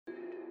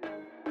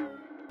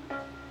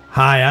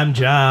Hi, I'm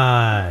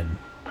John.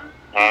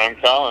 I'm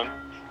Colin.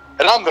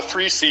 And I'm the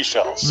Three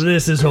Seashells.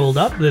 This is Hold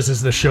Up. This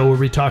is the show where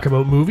we talk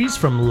about movies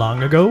from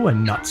long ago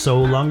and not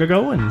so long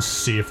ago and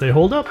see if they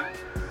hold up.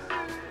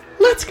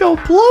 Let's go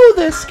blow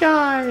this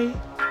guy.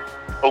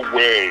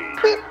 Away.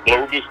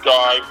 Blow this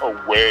guy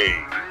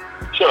away.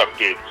 Shut up,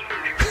 kids.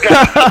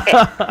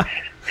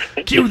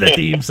 Cue the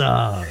theme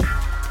song.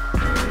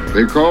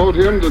 They called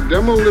him the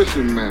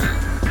Demolition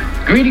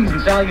Man. Greetings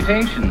and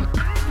salutations.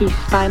 He's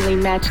finally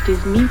matched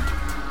his meat.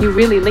 You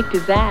really licked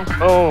his ass.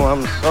 Oh,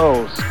 I'm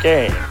so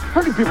scared.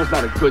 Hurting people's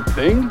not a good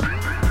thing.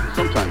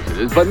 Sometimes it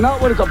is, but not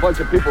when it's a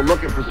bunch of people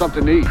looking for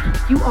something to eat.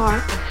 You are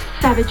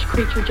a savage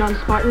creature, John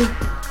Spartan,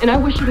 and I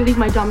wish you to leave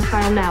my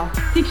domicile now.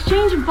 The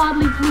exchange of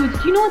bodily fluids,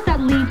 do you know what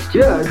that leads to?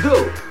 Yeah, I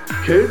do.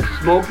 Kids,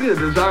 smoking, a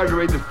desire to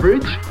raid the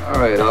fridge.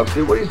 All right,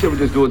 officer, what do you say we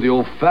just do it the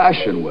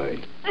old-fashioned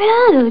way?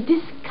 Ugh,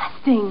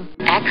 disgusting.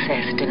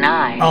 Access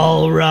denied.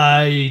 All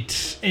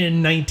right.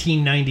 In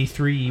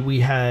 1993, we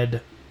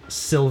had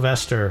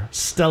Sylvester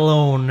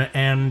Stallone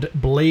and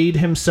Blade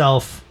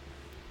himself,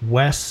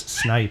 Wes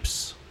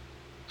Snipes,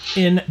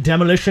 in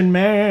Demolition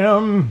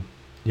Man.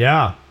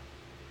 Yeah.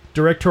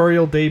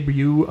 Directorial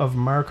debut of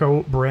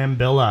Marco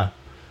Brambilla.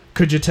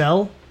 Could you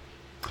tell?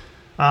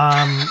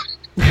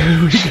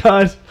 We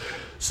got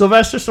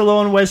Sylvester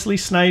Stallone, Wesley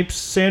Snipes,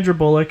 Sandra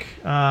Bullock,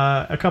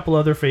 a couple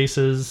other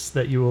faces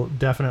that you will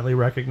definitely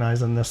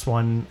recognize in this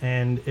one,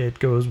 and it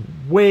goes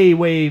way,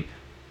 way...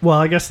 Well,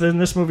 I guess in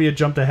this movie it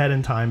jumped ahead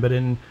in time, but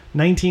in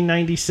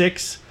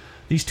 1996,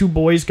 these two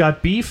boys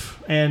got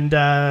beef, and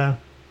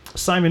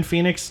Simon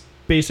Phoenix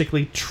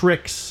basically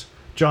tricks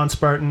John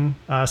Spartan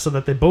so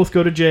that they both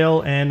go to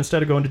jail, and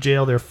instead of going to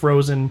jail, they're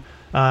frozen.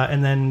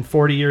 And then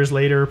 40 years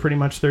later, pretty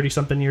much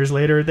 30-something years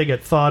later, they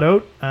get thawed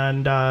out,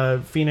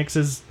 and Phoenix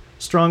is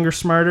stronger,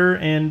 smarter,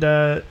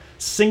 and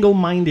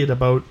single-minded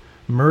about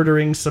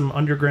murdering some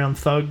underground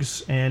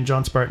thugs, and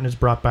John Spartan is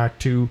brought back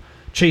to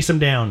chase him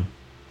down.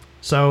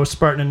 So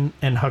Spartan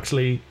and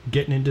Huxley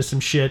getting into some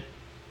shit.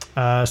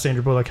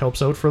 Sandra Bullock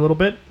helps out for a little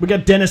bit. We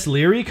got Dennis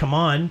Leary. Come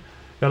on.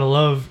 Gotta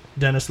love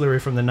Dennis Leary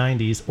from the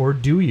 90s. Or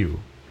do you?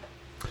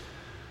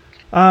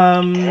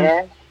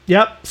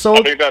 Yep. So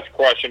I think that's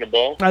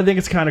questionable. I think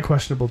it's kind of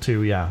questionable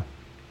too, yeah.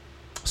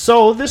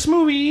 So this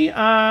movie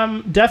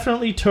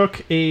definitely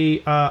took a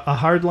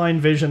hardline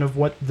vision of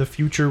what the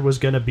future was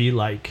going to be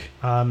like.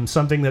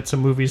 Something that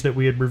some movies that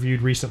we had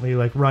reviewed recently,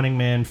 like Running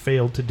Man,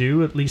 failed to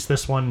do. At least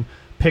this one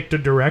picked a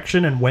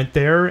direction and went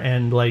there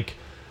and like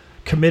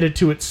committed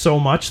to it so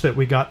much that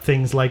we got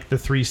things like The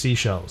Three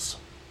Seashells.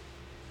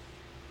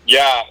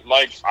 Yeah,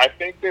 like I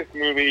think this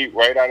movie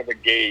right out of the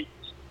gate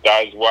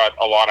does what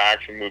a lot of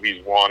action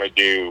movies want to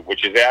do,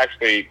 which is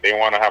they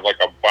want to have like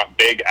a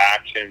big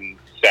action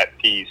set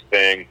piece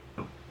thing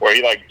where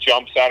he like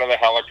jumps out of the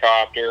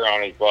helicopter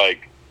on his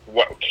like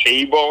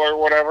cable or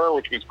whatever,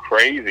 which was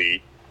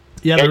crazy.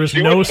 Yeah, there was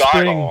no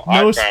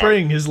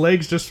spring. His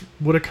legs just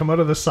would have come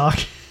out of the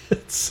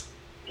sockets.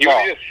 He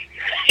would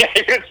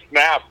just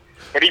snap.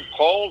 But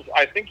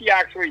I think he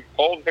actually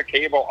pulls the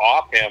cable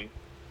off him,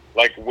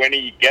 like when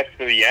he gets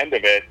to the end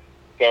of it,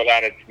 so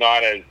that it's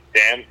not as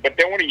damn. But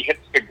then when he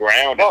hits the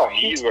ground,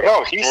 he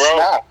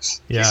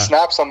snaps. Yeah. He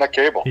snaps on the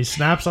cable. He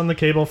snaps on the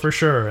cable for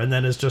sure, and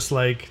then it's just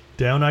like,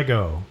 down I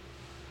go.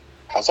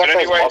 How's that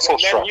guy's muscle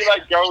structure? Then he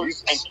like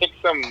goes and kicks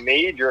some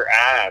major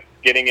ass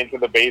getting into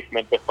the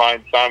basement to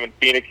find Simon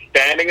Phoenix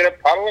standing in a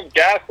puddle of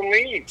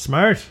gasoline.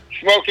 Smart.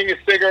 Smoking a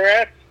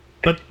cigarette.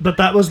 But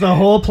that was the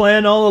whole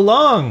plan all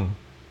along,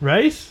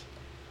 right?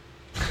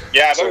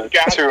 Yeah, those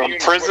guys to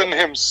imprison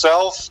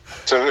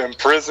himself, to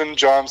imprison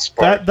John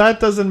Spartan. That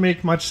doesn't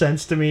make much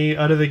sense to me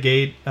out of the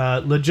gate.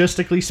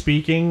 Logistically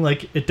speaking,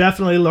 like it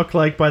definitely looked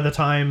like by the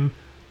time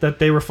that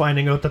they were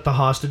finding out that the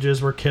hostages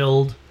were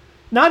killed,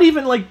 not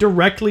even like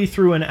directly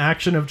through an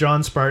action of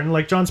John Spartan.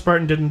 Like John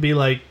Spartan didn't be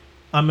like,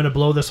 I'm gonna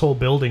blow this whole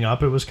building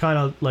up. It was kind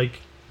of like,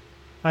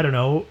 I don't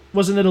know,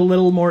 wasn't it a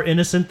little more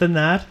innocent than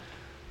that?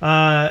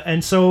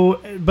 And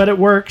so, but it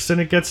works, and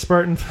it gets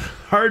Spartan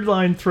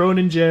hardline thrown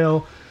in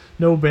jail.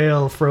 No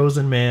bail,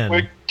 frozen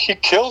man. He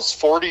kills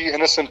 40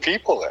 innocent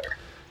people there.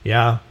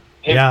 Yeah.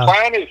 His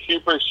plan is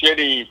super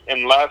shitty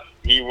unless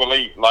he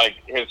really, like,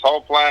 his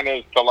whole plan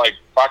is to, like,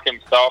 fuck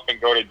himself and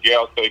go to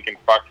jail so he can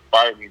fuck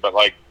Spartan. But,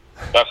 like,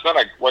 that's not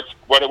what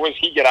was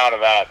he get out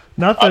of that?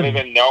 Nothing. Other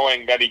than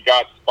knowing that he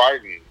got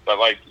Spartan. But,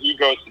 like, he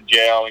goes to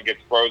jail and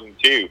gets frozen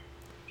too.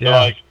 So, yeah.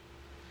 Like,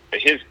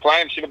 his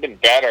plan should have been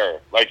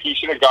better. Like, he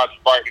should have got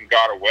Spartan,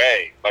 got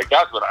away. Like,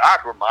 that's what my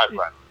plan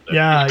was.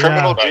 Yeah,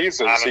 Criminal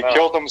Jesus. He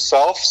killed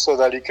himself so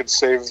that he could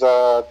save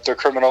the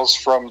criminals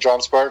from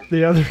John Spartan.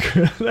 The other,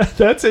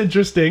 that's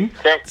interesting.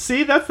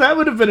 See, that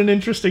would have been an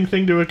interesting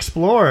thing to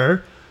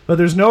explore, but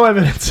there's no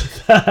evidence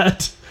of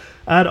that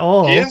at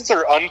all. He is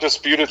their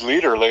undisputed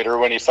leader later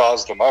when he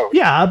thaws them out.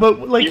 Yeah,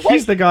 but like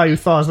he's the guy who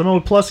thaws them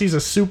out. Plus, he's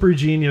a super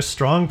genius,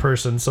 strong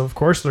person, so of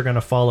course they're going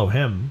to follow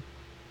him.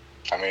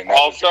 I mean,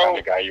 that's the kind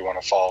of guy you want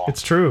to follow.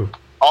 It's true.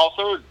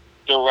 Also,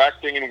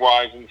 directing and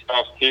wise and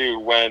stuff too.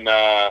 When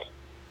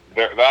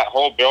that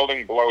whole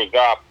building blows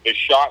up. The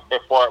shot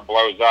before it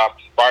blows up,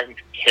 Spartan's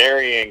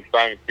carrying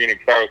Simon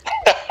Phoenix out.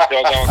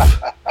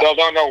 Still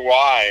don't know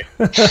why.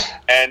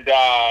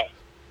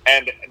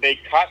 And they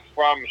cut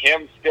from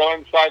him still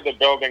inside the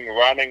building,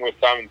 running with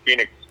Simon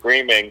Phoenix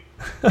screaming,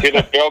 to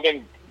the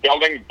building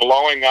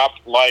blowing up,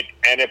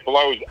 and it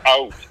blows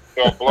out.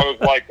 So it blows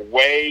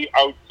way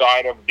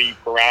outside of the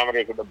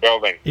parameters of the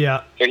building.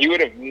 Yeah. So he would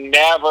have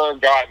never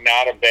gotten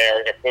out of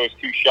there if those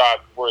two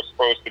shots were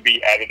supposed to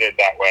be edited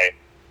that way.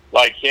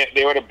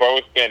 They would have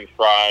both been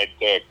fried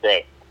to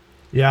crisp.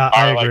 Yeah,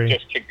 I agree.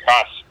 Just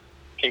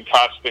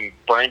concussed and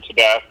burned to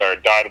death, or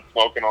died of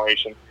smoke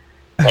inhalation.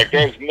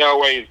 There's no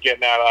way he's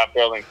getting out of that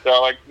building.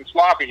 So,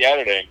 sloppy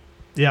editing.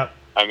 Yeah.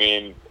 I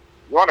mean,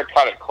 you want to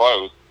cut it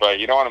close, but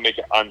you don't want to make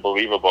it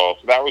unbelievable.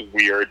 So that was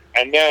weird.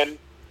 And then,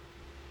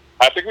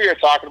 I think we were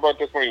talking about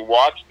this when we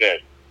watched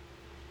it.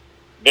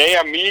 They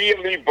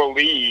immediately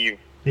believe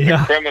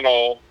the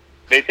criminal.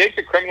 They take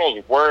the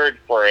criminal's word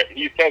for it.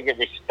 He says it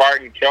was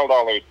Spartan killed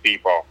all those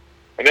people.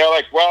 And they're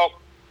like, well,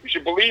 you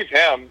should believe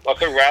him.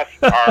 Let's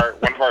arrest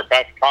one of our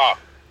best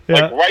cops.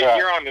 Yeah.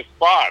 Here on the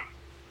spot.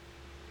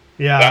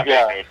 Yeah. That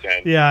made no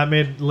sense. Yeah, it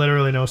made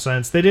literally no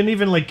sense. They didn't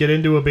even get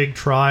into a big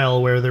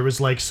trial where there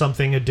was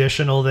something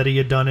additional that he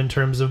had done in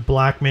terms of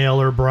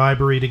blackmail or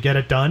bribery to get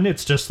it done.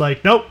 It's just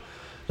nope,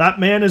 that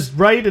man is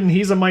right and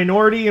he's a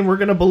minority and we're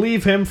going to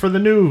believe him for the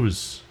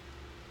news.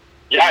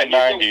 Yeah,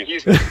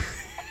 he's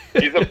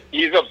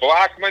a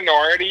black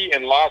minority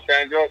in Los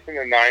Angeles in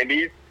the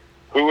 90s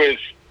who is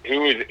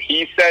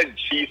he said,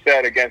 she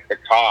said against the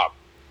cop.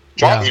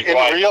 In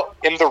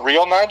the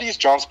real 90s,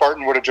 John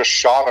Spartan would have just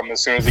shot him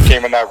as soon as he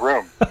came in that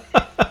room.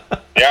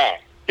 Yeah.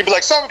 He'd be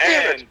like, "Simon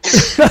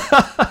Phoenix!"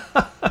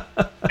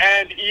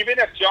 And even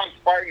if John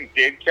Spartan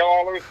did kill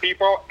all those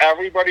people,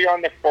 everybody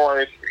on the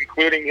force,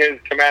 including his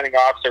commanding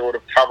officer, would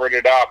have covered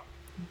it up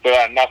so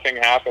that nothing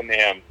happened to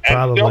him. And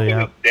probably, still to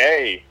this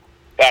day,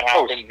 that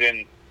happens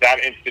in that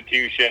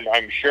institution,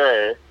 I'm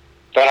sure.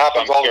 That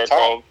happens all the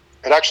time.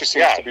 It actually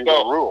seems to be the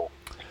rule.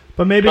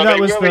 But maybe that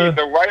was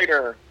the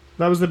writer.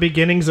 That was the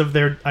beginnings of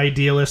their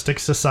idealistic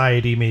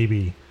society,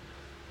 maybe.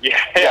 Yeah,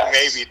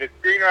 yes. Maybe. The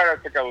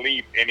screenwriter took a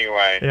leap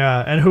anyway.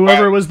 Yeah, and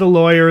whoever was the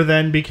lawyer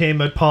then became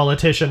a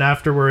politician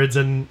afterwards,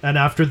 and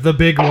after the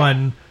big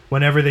one,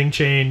 when everything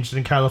changed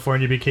and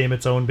California became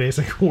its own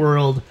basic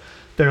world,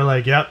 they're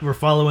like, yep, we're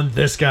following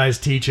this guy's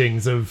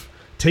teachings of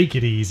take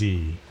it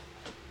easy.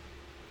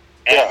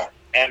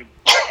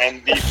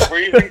 And the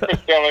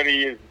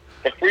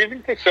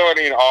freezing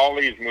facility in all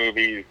these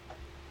movies,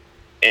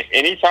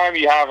 anytime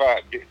you have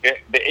the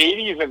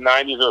 80s and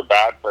 90s are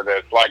bad for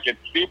this. It's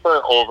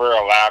super over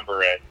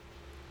elaborate.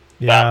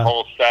 Yeah. That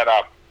whole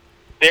setup.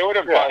 They would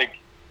have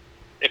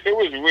if it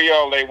was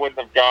real, they wouldn't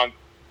have gone.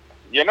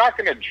 You're not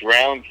going to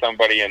drown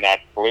somebody in that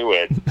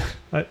fluid.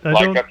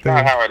 That's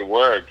not how it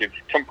works. It's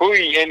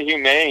completely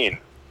inhumane.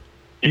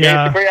 He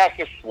basically has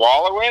to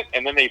swallow it,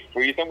 and then they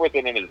freeze him with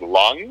it in his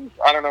lungs.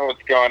 I don't know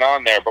what's going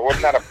on there, but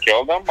wouldn't that have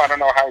killed him? I don't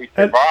know how he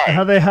survived. And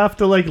how they have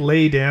to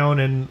lay down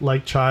in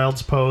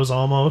child's pose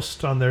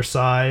almost on their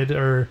side,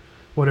 or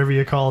whatever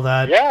you call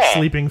that,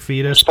 sleeping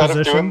fetus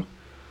position.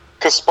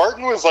 Because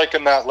Spartan was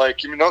in that,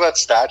 that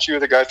statue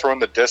of the guy throwing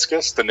the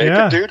discus, the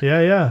naked dude?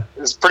 Yeah.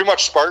 It's pretty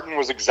much Spartan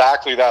was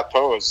exactly that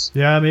pose.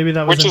 Yeah, maybe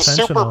that was intentional. Which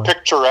is super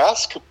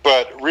picturesque,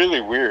 but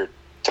really weird.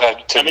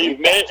 And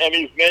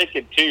he's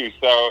naked too,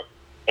 so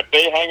if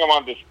they hang him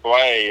on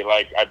display,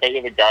 I bet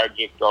you the guards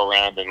just go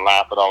around and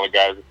laugh at all the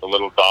guys with the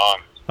little dongs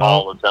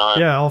all the time.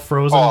 Yeah, all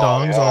frozen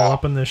dongs all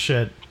up in this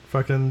shit.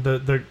 Fucking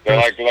the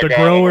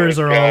growers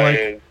are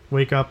all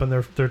wake up and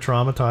they're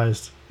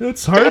traumatized.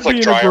 It's hard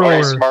being a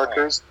grower.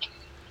 Markers.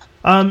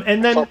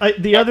 And then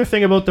the other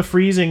thing about the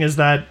freezing is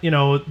that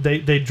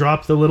they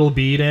drop the little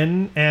bead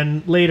in,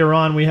 and later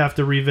on we have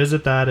to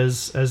revisit that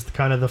as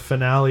kind of the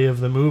finale of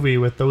the movie,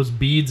 with those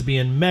beads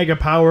being mega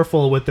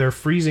powerful with their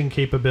freezing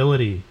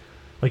capability.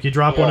 You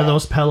drop one of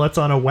those pellets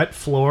on a wet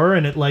floor,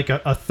 and it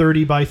a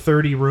 30 by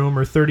 30 room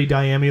or 30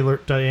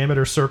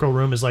 diameter circle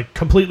room is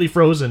completely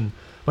frozen.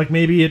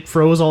 Maybe it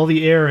froze all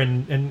the air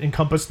and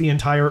encompassed the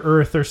entire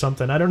Earth or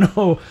something. I don't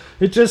know.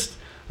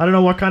 I don't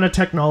know what kind of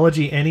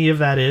technology any of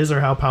that is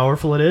or how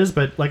powerful it is,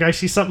 but I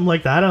see something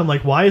like that, and I'm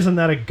like, why isn't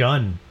that a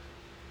gun?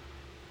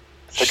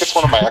 I think it's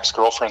one of my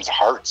ex-girlfriend's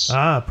hearts.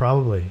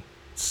 Probably.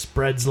 It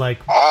spreads like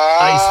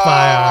ice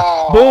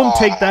fire. Boom,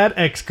 take that,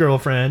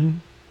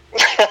 ex-girlfriend.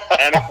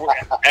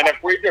 And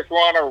if we just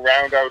want to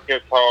round out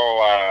this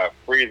whole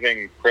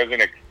freezing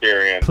prison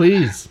experience,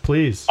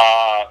 please.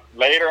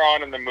 Later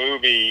on in the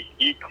movie,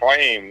 he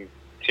claims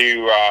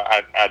to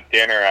at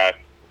dinner at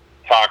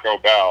Taco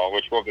Bell,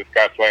 which we'll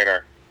discuss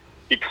later.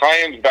 He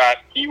claims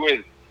that he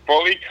was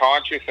fully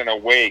conscious and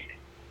awake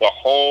the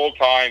whole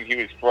time he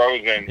was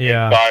frozen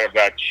inside of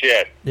that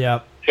shit.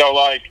 Yeah. So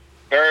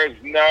there's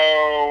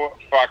no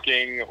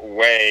fucking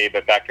way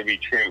that could be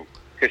true.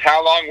 Because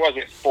how long was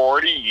it?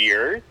 40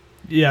 years.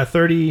 Yeah,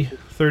 30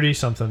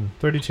 something,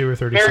 32 or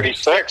 36.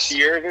 36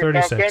 years or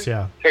 36, something?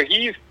 yeah. So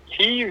he's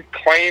he's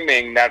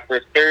claiming that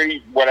for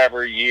 30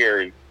 whatever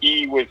years,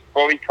 he was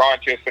fully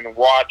conscious and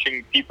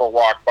watching people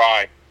walk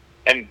by.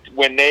 And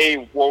when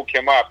they woke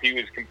him up, he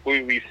was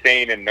completely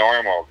sane and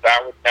normal.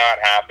 That would not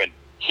happen.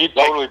 He'd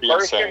totally be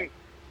insane.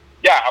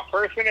 Yeah, a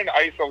person in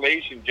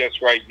isolation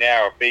just right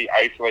now, if they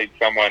isolate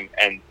someone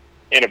and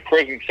in a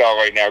prison cell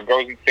right now,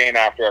 goes insane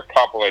after a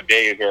couple of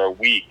days or a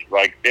week,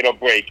 like, it'll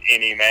break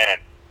any man.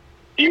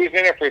 He was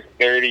in it for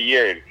 30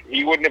 years.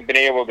 He wouldn't have been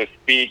able to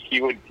speak. He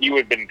would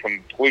have been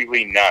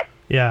completely nuts.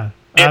 Yeah,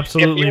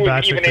 absolutely. If he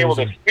was even able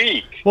to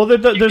speak. Well,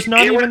 there's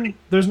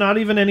not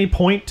even any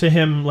point to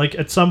him. Like,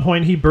 at some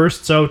point, he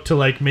bursts out to,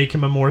 like, make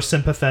him a more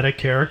sympathetic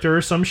character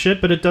or some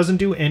shit, but it doesn't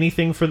do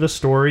anything for the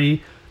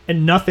story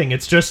and nothing.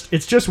 It's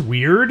just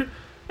weird.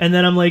 And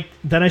then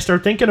then I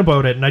start thinking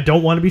about it, and I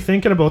don't want to be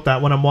thinking about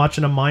that when I'm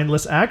watching a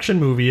mindless action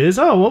movie.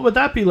 What would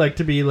that be like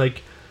to be,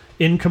 like,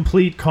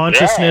 incomplete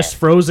consciousness,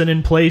 frozen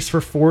in place for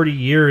 40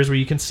 years, where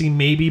you can see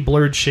maybe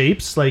blurred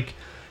shapes? Like,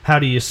 how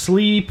do you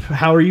sleep?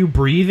 How are you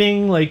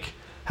breathing? Like,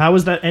 how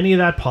is that any of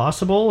that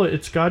possible?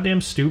 It's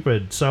goddamn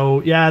stupid.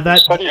 So yeah,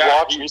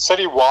 he said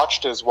he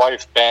watched his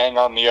wife bang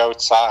on the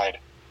outside,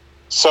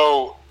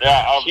 so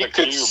he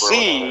could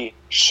see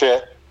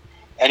shit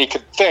and he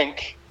could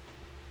think.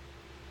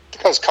 The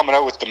guy's coming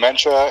out with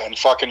dementia and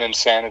fucking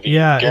insanity.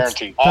 Yeah,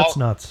 guaranteed. That's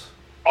nuts.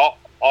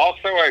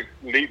 Also, it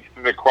leads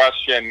to the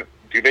question: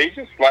 do they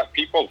just let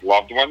people's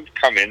loved ones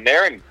come in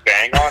there and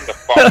bang on the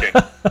fucking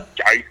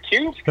ice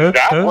cubes? That's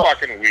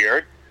fucking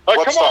weird. Like,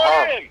 What's come the on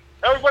harm? in.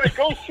 Everybody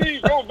go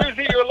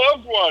visit your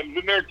loved ones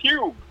in their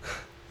cube.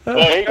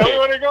 Like,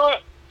 everybody go.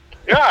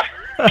 Yeah.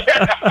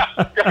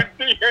 Go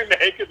see your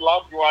naked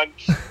loved one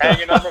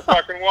hanging on the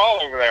fucking wall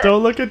over there.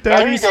 Don't look at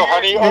Daddy's there you go,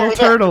 honey, little over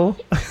turtle.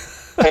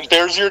 And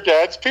there's your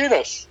dad's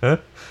penis.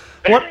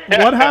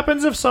 What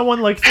happens if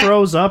someone, like,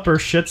 throws up or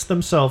shits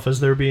themselves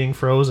as they're being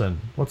frozen?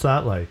 What's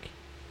that like?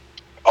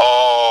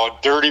 Oh,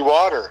 dirty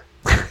water.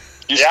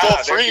 You still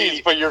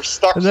freeze, but you're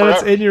stuck and then forever.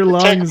 It's in your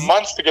lungs. It takes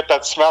months to get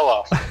that smell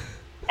off.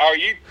 Oh,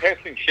 you piss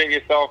and shit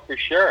yourself for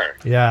sure.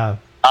 Yeah.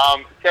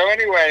 So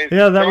anyways,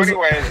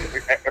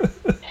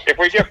 if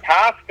we get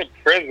past the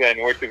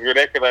prison, which is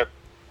ridiculous,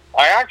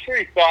 I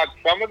actually thought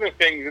some of the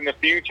things in the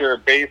future,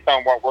 based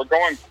on what we're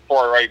going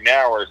for right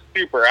now, are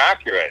super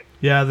accurate.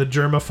 Yeah, the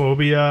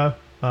germophobia.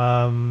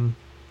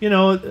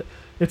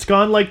 It's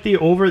gone like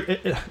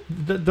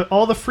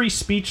all the free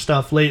speech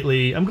stuff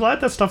lately. I'm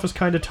glad that stuff has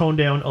kind of toned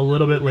down a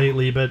little bit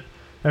lately, but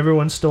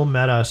everyone's still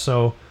meta.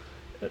 So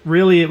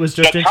really, it was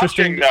just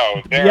interesting.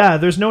 Yeah,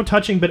 there's no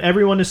touching, but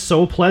everyone is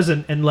so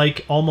pleasant and,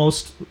 like,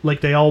 almost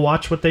like they all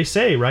watch what they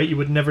say, right? You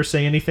would never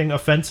say anything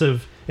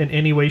offensive in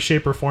any way,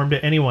 shape, or form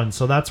to anyone.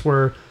 So that's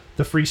where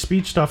the free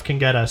speech stuff can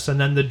get us. And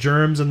then the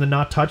germs and the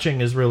not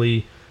touching is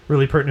really,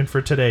 really pertinent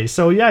for today.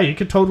 So yeah, you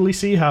could totally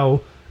see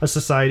how a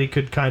society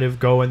could kind of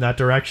go in that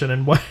direction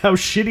and how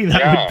shitty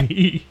that would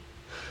be.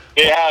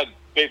 They had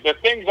the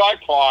things I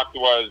clocked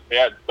was they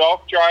had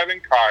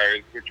self-driving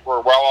cars, which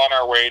we're well on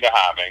our way to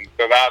having.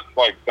 So that's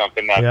like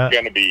something that's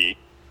going to be.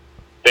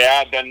 They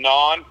had the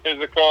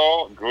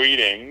non-physical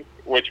greetings,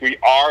 which we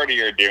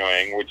already are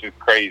doing, which is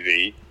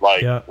crazy.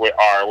 Like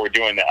we're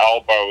doing the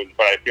elbows,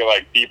 but I feel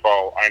like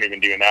people aren't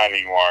even doing that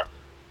anymore.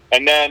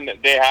 And then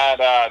they had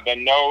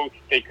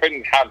they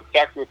couldn't have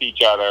sex with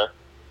each other.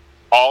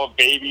 All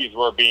babies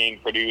were being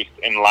produced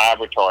in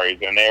laboratories,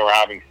 and they were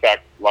having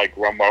sex, like,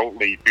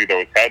 remotely through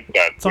those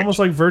headsets. It's almost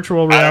like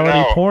virtual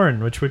reality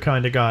porn, which we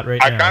kind of got right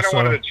now. I kind of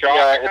wanted to try.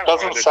 Yeah, it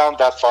doesn't sound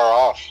that far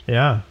off.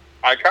 Yeah.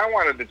 I kind of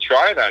wanted to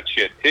try that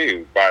shit,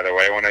 too, by the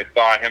way. When I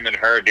saw him and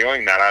her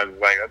doing that, I was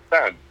like, that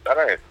sounds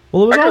better.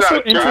 Well, it was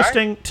also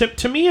interesting.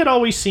 To me, it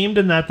always seemed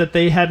in that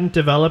they hadn't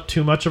developed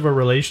too much of a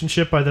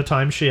relationship by the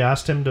time she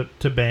asked him to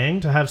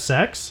have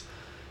sex.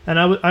 And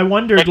I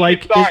wondered,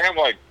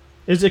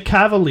 is it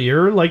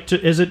cavalier? Like,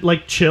 is it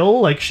like chill?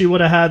 Like, she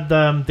would have had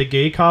the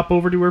gay cop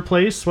over to her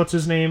place. What's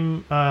his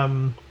name?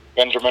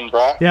 Benjamin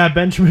Bratt. Yeah,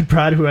 Benjamin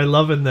Bratt, who I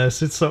love in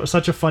this. It's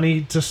such a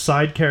funny just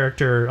side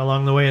character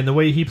along the way, and the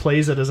way he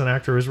plays it as an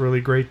actor is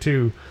really great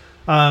too.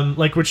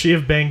 Like, would she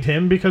have banged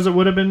him because it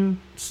would have been,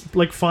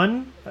 like,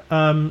 fun?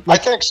 I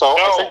think so.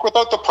 I think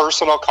without the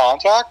personal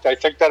contact, I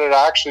think that it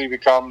actually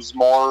becomes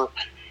more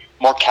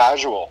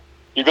casual.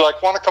 You'd be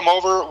like, want to come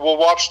over? We'll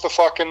watch the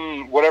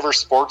fucking whatever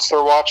sports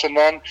they're watching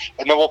then,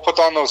 and then we'll put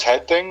on those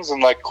head things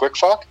and, like, quick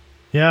fuck.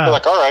 Yeah. You're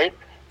like, all right.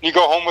 You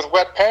go home with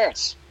wet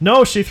pants.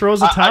 No, she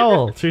throws a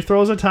towel. She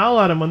throws a towel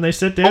at him when they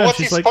sit down. But what's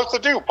he supposed to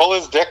do? Pull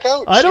his dick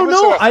out? I don't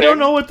know. I don't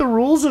know what the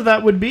rules of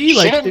that would be.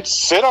 She didn't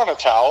sit on a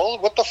towel.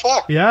 What the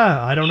fuck?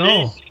 Yeah, I don't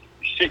know.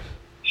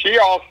 She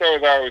also,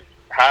 though,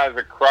 has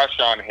a crush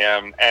on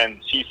him,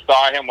 and she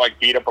saw him, like,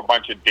 beat up a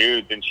bunch of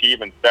dudes, and she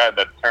even said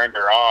that turned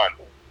her on.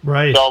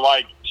 Right. So,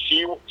 like,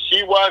 she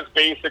was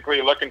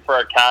basically looking for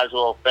a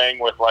casual thing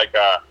with, like,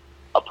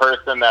 a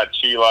person that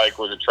she, like,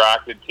 was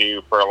attracted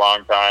to for a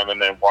long time,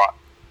 and then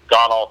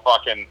got all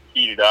fucking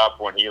heated up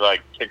when he,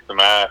 like, kicked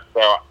some ass.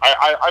 So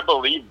I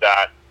believe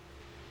that.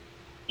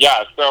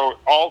 Yeah, so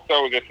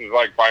also this is,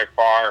 like, by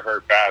far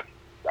her best,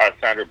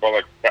 Sandra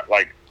Bullock,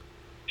 like,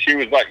 she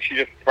was like, she's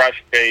just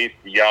fresh-faced,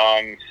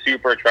 young,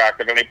 super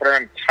attractive, and they put her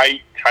in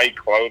tight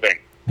clothing.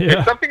 Yeah.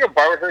 There's something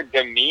about her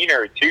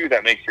demeanor, too,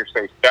 that makes her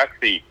so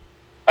sexy.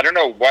 I don't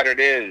know what it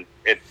is.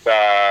 It's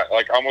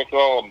like almost a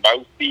little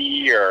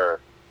mousy, or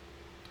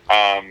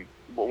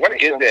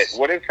what is it?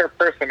 What is her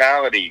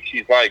personality?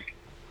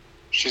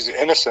 She's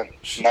innocent,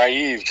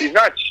 naive. She's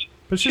not.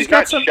 But she's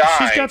got some. shy.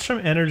 She's got some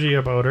energy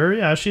about her.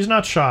 Yeah, she's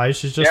not shy.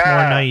 She's just more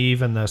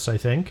naive in this, I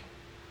think.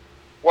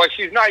 Well,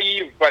 she's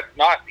naive, but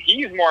not.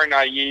 He's more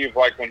naive,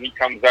 like when he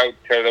comes out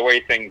to the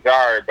way things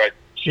are. But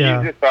she's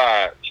just.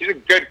 She's a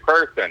good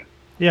person.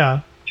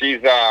 Yeah.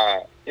 She's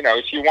you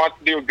know, she wants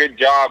to do a good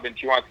job and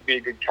she wants to be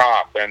a good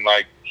cop, and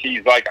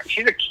she's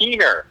a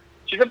keener.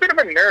 She's a bit of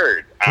a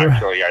nerd,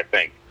 actually. I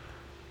think.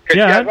 Because she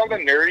has all the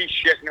nerdy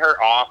shit in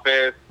her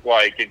office,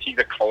 and she's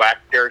a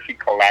collector. She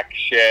collects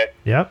shit.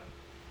 Yep.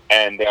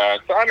 And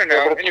so I don't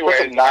know. But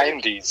anyway, the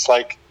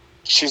 90s,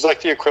 she's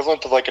like the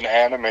equivalent of an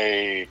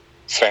anime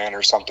fan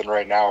or something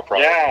right now,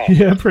 probably.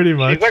 Yeah, pretty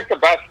much. She's like the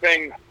best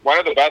thing, one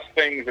of the best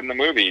things in the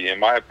movie, in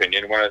my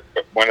opinion.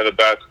 One of the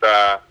best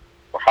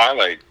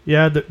highlights.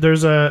 Yeah,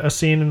 there's a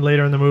scene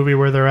later in the movie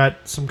where they're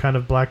at some kind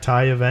of black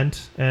tie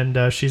event,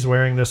 and she's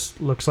wearing this,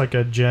 looks like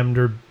a gemmed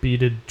or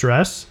beaded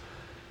dress.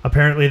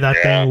 Apparently that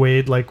thing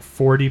weighed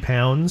 40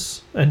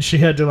 pounds, and she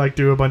had to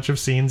do a bunch of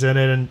scenes in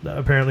it, and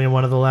apparently in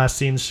one of the last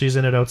scenes she's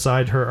in it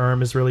outside, her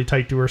arm is really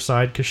tight to her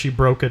side because she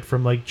broke it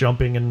from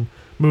jumping and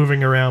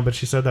moving around, but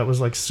she said that was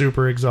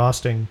super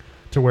exhausting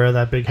to wear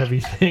that big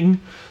heavy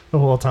thing the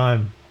whole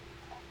time.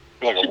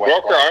 She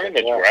broke her arm in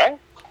the dress?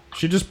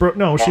 She just broke,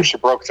 she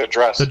broke the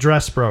dress. The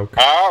dress broke.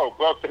 Oh,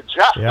 broke the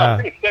dress. Yeah. I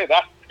was going to say,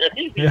 that's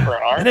crazy for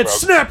an arm. And it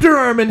snapped her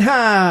arm in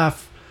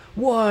half.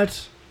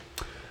 What?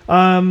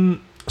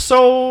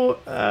 So,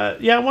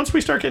 once we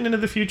start getting into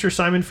the future,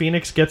 Simon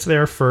Phoenix gets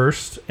there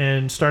first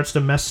and starts to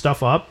mess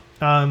stuff up.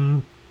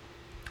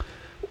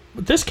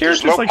 This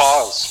character's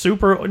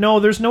super... No,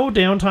 there's no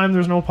downtime,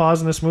 there's no pause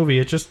in this movie.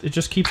 It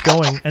just keeps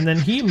going. And then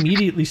he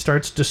immediately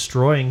starts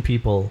destroying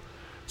people.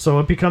 So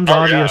it becomes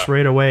obvious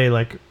right away.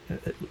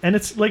 And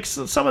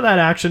it's some of that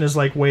action is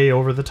way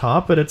over the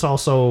top, but it's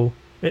also...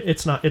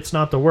 It's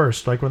not the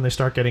worst. When they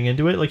start getting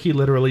into it, he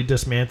literally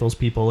dismantles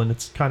people, and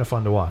it's kind of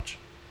fun to watch.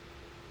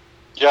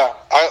 Yeah,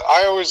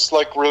 I always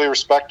really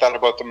respect that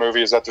about the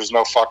movie, is that there's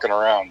no fucking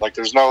around.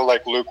 There's no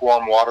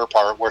lukewarm water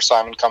part where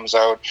Simon comes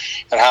out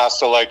and has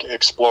to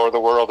explore the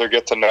world or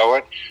get to know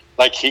it.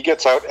 He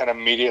gets out and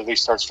immediately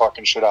starts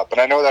fucking shit up.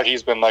 And I know that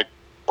he's been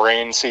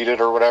brain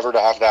seeded or whatever to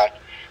have that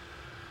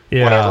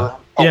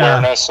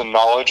awareness and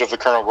knowledge of the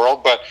current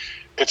world, but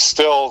it's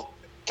still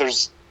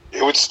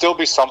it would still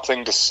be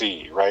something to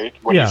see, right?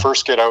 When you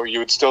first get out, you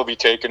would still be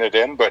taking it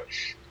in, but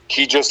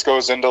he just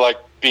goes into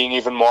being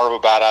even more of a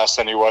badass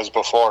than he was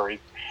before.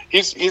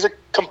 He's a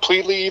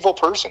completely evil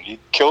person. He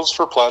kills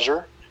for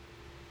pleasure.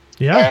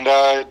 Yeah.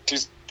 And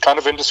he's kind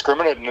of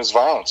indiscriminate in his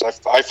violence.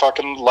 I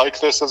fucking like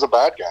this as a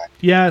bad guy.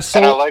 Yeah, so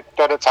and I like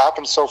that it's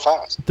happened so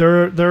fast.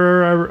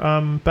 There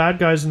are bad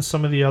guys in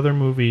some of the other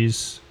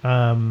movies.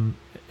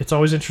 It's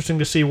always interesting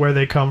to see where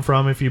they come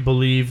from, if you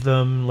believe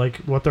them,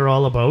 what they're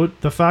all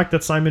about. The fact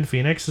that Simon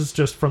Phoenix is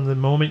just, from the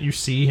moment you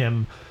see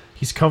him,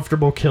 he's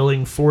comfortable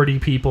killing 40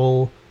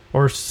 people,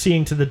 or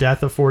seeing to the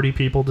death of 40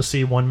 people to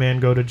see one man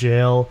go to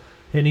jail,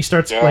 and he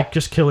starts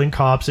just killing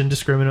cops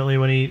indiscriminately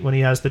when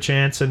he has the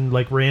chance, and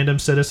random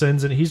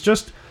citizens, and he's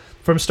just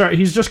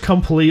he's just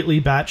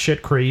completely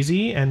batshit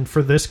crazy. And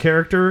for this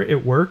character,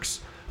 it works.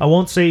 I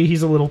won't say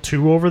he's a little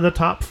too over the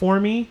top for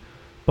me,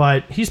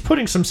 but he's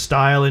putting some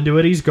style into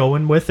it. He's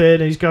going with it,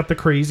 and he's got the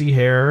crazy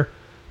hair,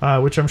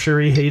 which I'm sure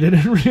he hated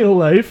in real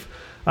life.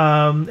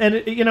 And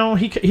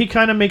he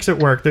kind of makes it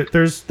work.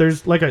 There's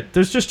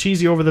just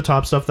cheesy over the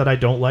top stuff that I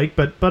don't like,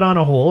 but on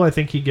a whole, I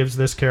think he gives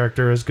this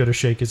character as good a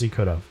shake as he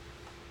could have.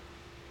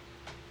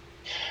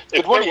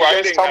 Did one of you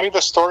guys tell me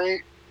the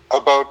story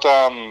about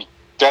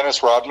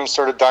Dennis Rodman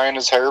started dyeing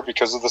his hair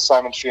because of the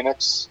Simon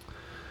Phoenix?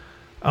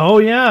 Oh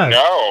yeah.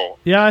 No.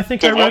 Yeah, I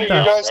think I read that. Did one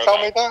of you guys tell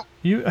me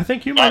that? I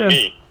think you might have.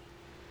 Me.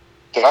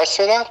 Did I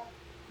say that?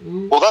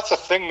 Well, that's a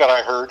thing that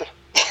I heard.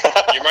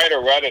 You might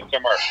have read it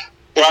somewhere.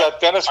 Is that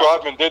Dennis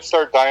Rodman did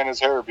start dyeing his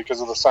hair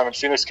because of the Simon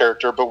Phoenix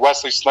character, but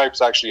Wesley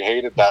Snipes actually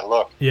hated that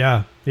look.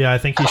 Yeah, I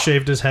think he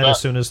shaved his head as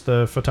soon as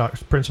the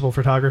principal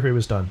photography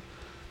was done.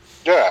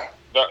 Yeah.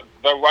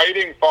 The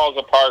writing falls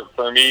apart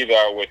for me,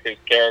 though, with his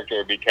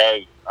character,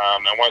 because,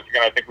 and once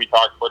again, I think we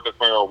talked about this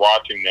when we were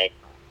watching this,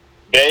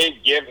 they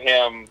give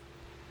him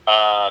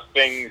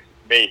things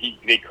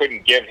they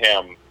couldn't give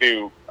him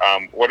through,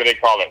 what do they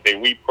call it, the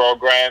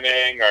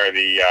reprogramming or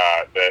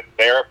the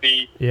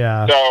therapy.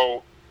 Yeah.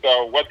 So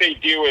what they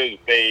do is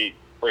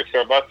for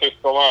Sylvester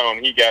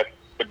Stallone, he gets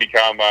to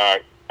become a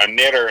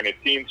knitter and a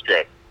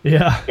seamstress.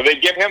 Yeah. So they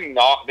give him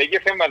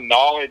a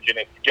knowledge and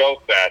a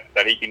skill set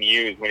that he can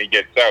use when he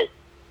gets out.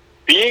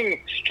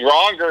 Being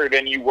stronger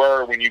than you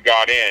were when you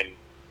got in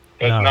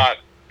is not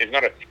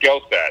a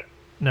skill set.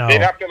 No.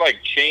 They'd have to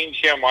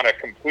change him on a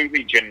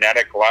completely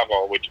genetic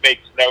level, which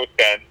makes no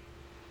sense.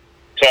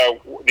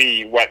 So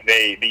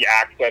see the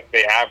access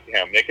they have to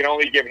him. They can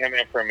only give him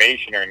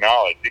information or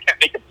knowledge. They can't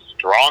make him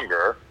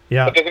stronger.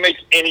 Yeah. That doesn't make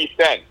any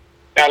sense.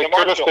 Now, the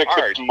martial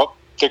arts...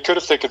 They could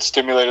if they could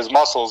stimulate his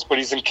muscles, but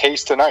he's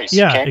encased in ice.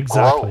 Yeah, he can't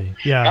exactly. grow.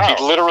 Yeah.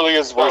 He literally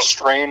is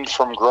restrained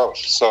from growth.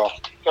 So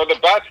the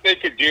best they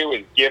could do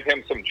is give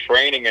him some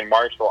training in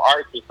martial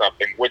arts or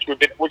something, which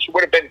would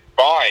have been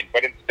fine.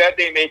 But instead,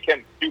 they make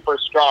him super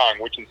strong,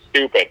 which is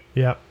stupid.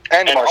 Yeah.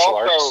 And martial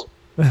also,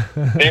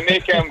 arts. They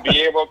make him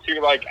be able to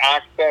like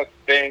access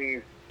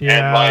things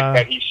and like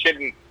that he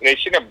shouldn't. They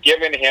shouldn't have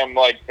given him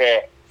like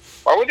the.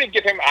 Why would they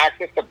give him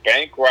access to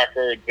bank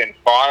records and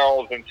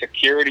files and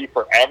security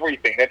for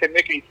everything? That didn't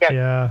make any sense.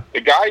 Yeah.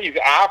 The guy he's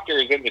after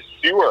is in the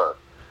sewer.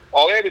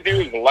 All they had to do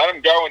is let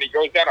him go, and he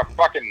goes down a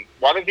fucking...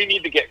 Why does he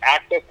need to get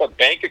access to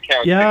bank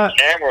accounts and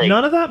cameras?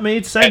 None of that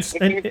made sense.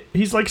 And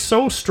he's, like,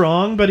 so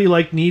strong, but he,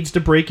 like, needs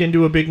to break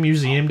into a big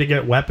museum to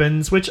get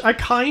weapons, which I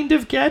kind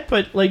of get,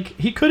 but, like,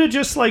 he could have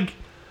just, like,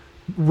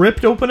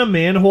 ripped open a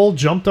manhole,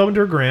 jumped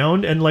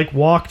underground, and, like,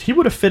 walked. He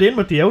would have fit in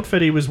with the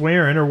outfit he was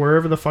wearing or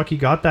wherever the fuck he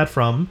got that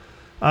from.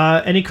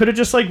 And he could have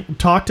just, like,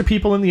 talked to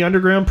people in the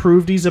underground,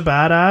 proved he's a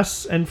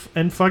badass,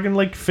 and fucking,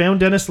 like, found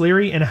Dennis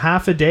Leary in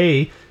half a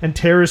day and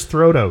tear his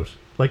throat out,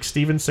 like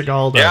Steven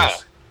Seagal does. Yeah.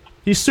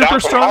 He's super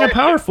strong and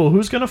powerful.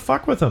 Who's going to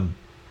fuck with him?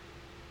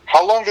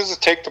 How long does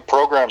it take to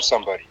program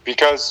somebody?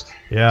 Because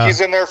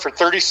he's in there for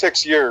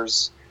 36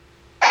 years.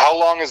 How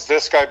long has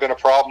this guy been a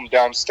problem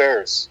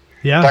downstairs?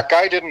 Yeah.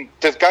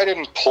 This guy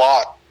didn't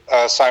plot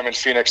Simon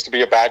Phoenix to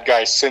be a bad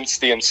guy since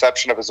the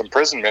inception of his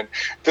imprisonment.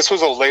 This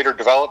was a later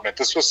development.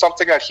 This was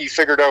something that he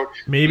figured out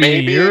maybe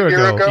a year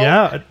ago.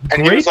 Yeah,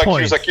 and he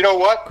was like, you know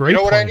what?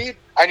 What I need?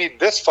 I need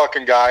this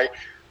fucking guy.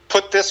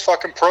 Put this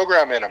fucking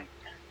program in him.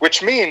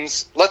 Which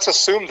means, let's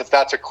assume that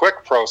that's a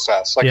quick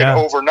process, like an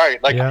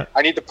overnight. Like,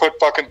 I need to put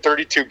fucking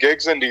 32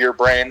 gigs into your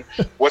brain.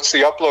 What's the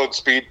upload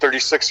speed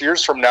 36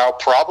 years from now?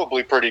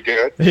 Probably pretty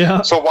good.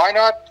 Yeah. So why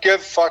not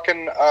give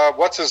fucking,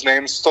 what's his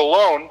name,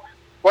 Stallone,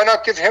 why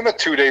not give him a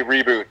 2-day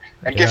reboot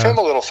and give him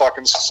a little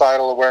fucking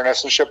societal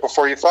awareness and shit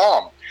before you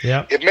thaw him?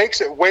 Yeah. It makes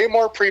it way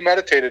more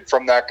premeditated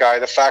from that guy,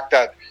 the fact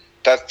that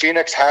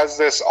Phoenix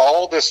has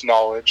all this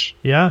knowledge.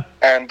 Yeah.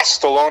 And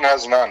Stallone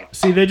has none.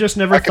 See, they just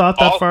never thought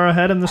that far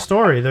ahead in the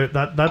story.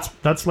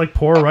 That's like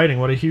poor writing.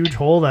 What a huge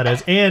hole that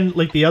is. And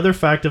like the other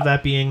fact of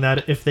that being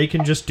that if they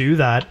can just do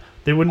that,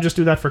 they wouldn't just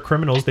do that for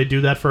criminals. They do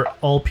that for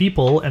all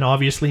people and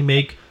obviously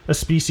make a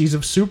species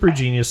of super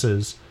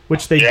geniuses,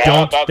 which they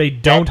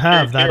don't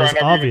have. That is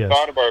obvious.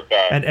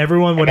 And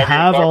everyone would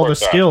have all the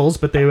skills,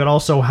 but they would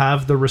also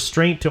have the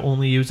restraint to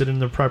only use it in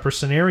the proper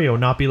scenario,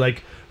 not be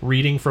like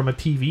reading from a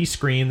TV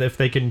screen if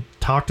they can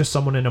talk to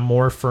someone in a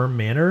more firm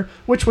manner,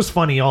 which was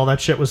funny. All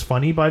that shit was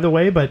funny, by the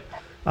way, but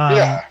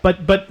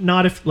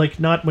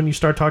not when you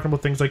start talking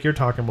about things like you're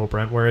talking about,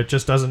 Brent, where it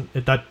just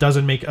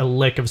doesn't make a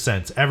lick of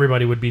sense.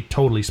 Everybody would be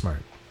totally smart.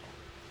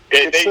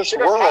 It's this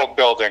world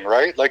building,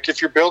 right? Like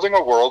if you're building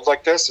a world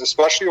like this,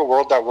 especially a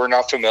world that we're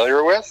not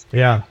familiar with,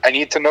 I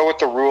need to know what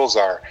the rules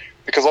are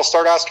because I'll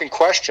start asking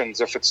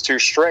questions if it's too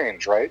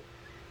strange, right?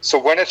 So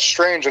when it's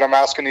strange and I'm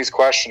asking these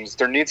questions,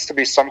 there needs to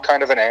be some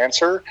kind of an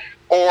answer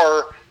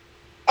or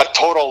a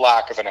total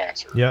lack of an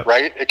answer,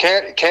 right?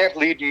 It can't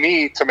lead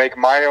me to make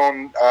my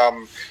own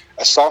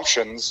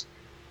assumptions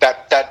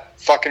that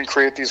fucking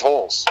create these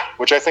holes,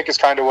 which I think is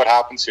kind of what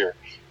happens here.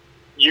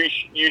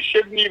 He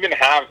shouldn't even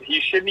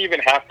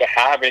have to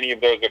have any of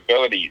those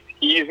abilities.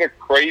 He's a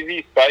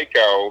crazy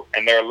psycho,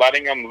 and they're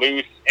letting him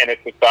loose in a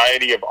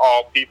society of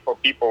all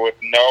people with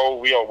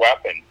no real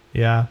weapons.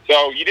 Yeah.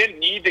 So you didn't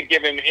need to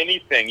give him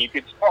anything. You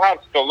could still have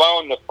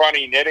Stallone, the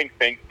funny knitting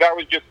thing. That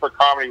was just for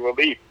comedy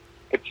relief.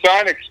 But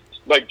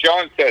like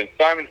John says,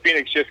 Simon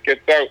Phoenix just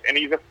gets out, and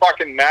he's a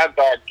fucking mad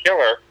dog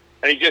killer,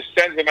 and he just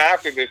sends him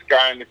after this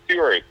guy in the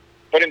sewers.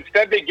 But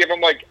instead they give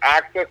him, like,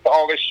 access to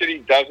all this shit he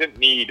doesn't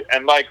need.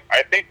 And, like,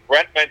 I think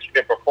Brent mentioned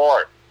it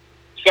before.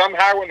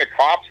 Somehow when the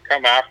cops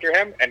come after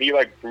him, and he,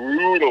 like,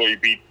 brutally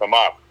beats them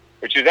up,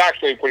 which is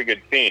actually a pretty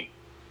good scene,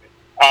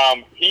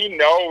 he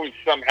knows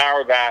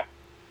somehow that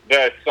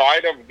the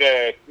side of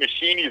the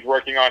machine he's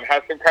working on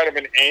has some kind of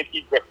an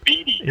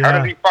anti-graffiti. How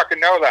does he fucking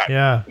know that?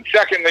 Yeah. And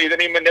secondly,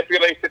 then he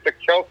manipulates it to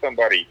kill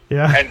somebody.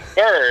 Yeah. And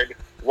third,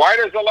 why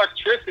does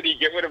electricity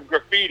get rid of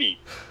graffiti?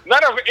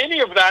 None of any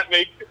of that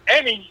makes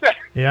any sense.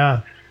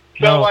 Yeah.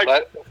 So,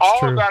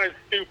 all of that is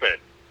stupid.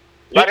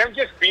 Let him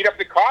just beat up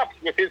the cops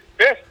with his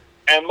fist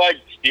and, like,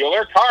 steal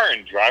their car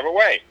and drive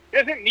away. He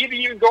doesn't need to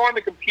even go on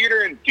the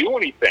computer and do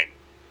anything.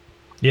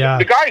 Yeah.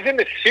 The guy's in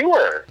the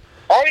sewer.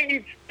 All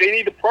they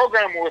need to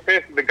program with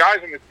this is the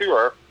guy's in the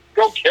sewer.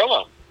 Go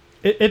kill him.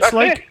 It's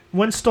like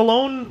when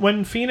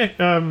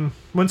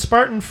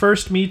Spartan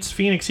first meets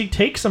Phoenix, he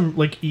takes him,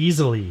 like,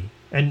 easily.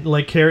 And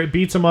like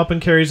beats him up and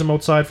carries him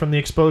outside from the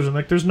explosion.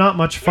 Like there's not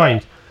much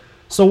fight.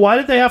 So why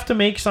did they have to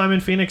make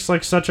Simon Phoenix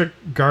like such a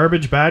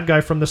garbage bad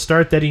guy from the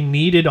start that he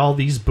needed all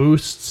these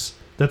boosts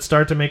that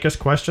start to make us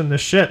question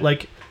this shit?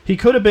 Like he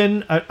could have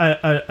been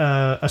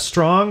a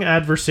strong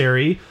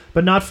adversary,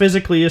 but not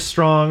physically as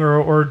strong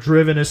or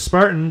driven as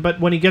Spartan. But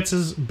when he gets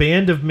his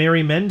band of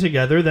merry men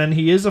together, then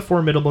he is a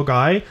formidable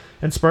guy,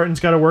 and Spartan's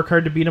got to work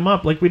hard to beat him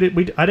up. Like I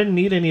didn't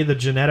need any of the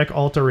genetic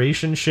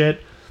alteration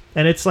shit.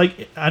 And it's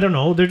like, I don't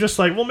know, they're just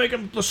like, we'll make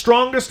him the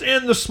strongest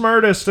and the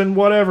smartest and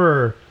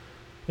whatever.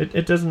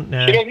 It doesn't.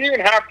 He doesn't even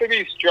have to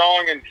be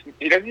strong, and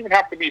he doesn't even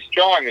have to be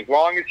strong as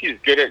long as he's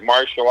good at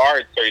martial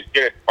arts or he's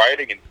good at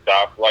fighting and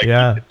stuff. Like,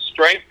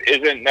 strength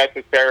isn't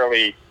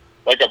necessarily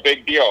like a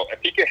big deal. If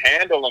he can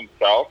handle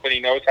himself and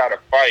he knows how to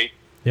fight,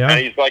 and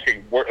he's like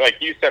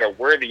you said, a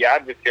worthy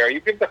adversary, who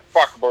gives a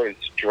fuck about his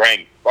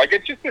strength? Like,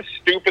 it's just a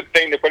stupid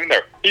thing to put in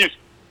there. He's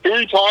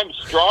 3 times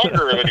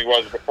stronger than he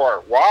was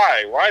before.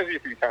 Why? Why is he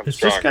 3 times stronger? It's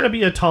just got to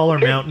be a taller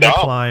mountain to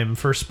climb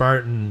for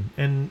Spartan.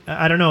 And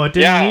I don't know, it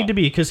didn't need to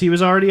be, because he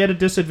was already at a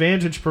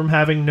disadvantage from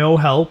having no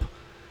help,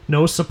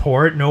 no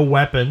support, no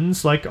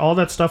weapons. Like, all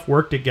that stuff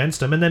worked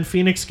against him. And then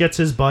Phoenix gets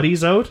his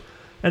buddies out.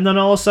 And then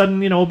all of a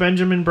sudden, you know,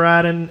 Benjamin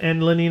Bratt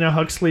and Lenina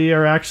Huxley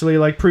are actually,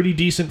 like, pretty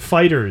decent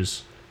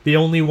fighters. The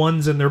only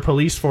ones in their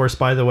police force,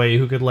 by the way,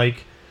 who could,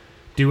 like,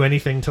 do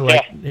anything to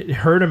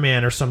hurt a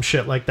man or some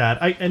shit like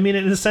that. I mean,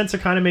 in a sense,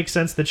 it kind of makes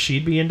sense that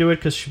she'd be into it,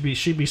 because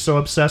she'd be so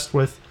obsessed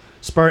with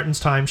Spartan's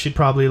time, she'd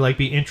probably like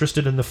be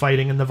interested in the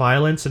fighting and the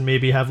violence, and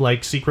maybe have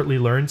like secretly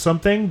learned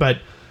something. But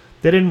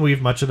they didn't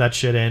weave much of that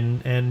shit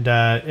in, and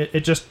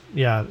it just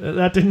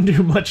that didn't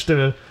do much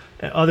to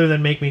other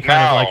than make me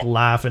kind of like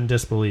laugh in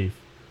disbelief.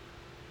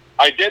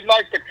 I did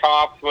like the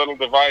cops' little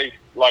device,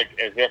 like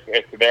as if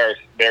it's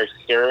their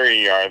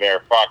Siri or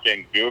their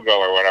fucking Google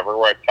or whatever,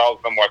 where it tells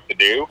them what to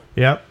do.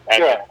 Yep.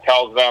 And it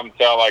tells them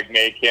to like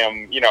make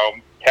him, you know,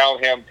 tell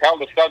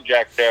the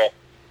subject to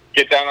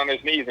get down on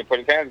his knees and put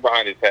his hands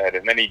behind his head,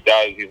 and then he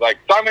does. He's like,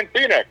 Simon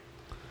Phoenix,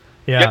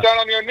 get down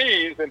on your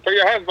knees and put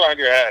your hands behind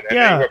your head. And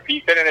then he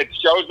repeats it, and it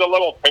shows a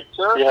little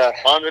picture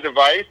on the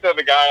device of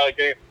the guy, like,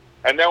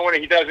 and then when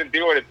he doesn't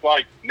do it, it's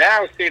like,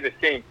 now say the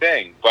same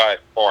thing, but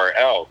or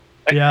else.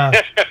 Yeah,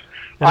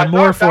 in a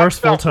more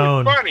forceful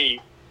tone. Funny.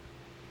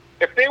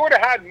 If they would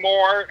have had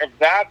more of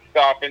that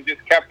stuff and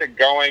just kept it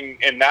going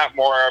in that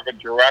more of a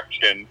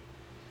direction,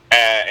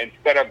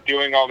 instead of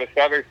doing all this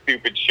other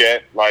stupid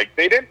shit, like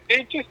they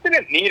just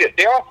didn't need it.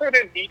 They also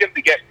didn't need him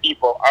to get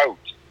people out.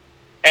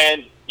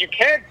 And you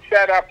can't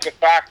set up the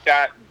fact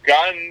that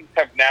guns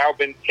have now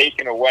been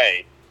taken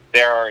away.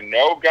 There are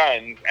no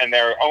guns, and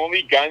there are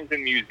only guns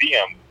in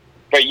museums.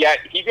 But yet,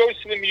 he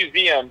goes to the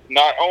museum,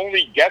 not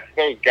only gets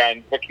those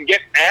guns, but can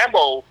get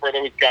ammo for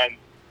those guns.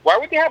 Why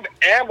would they have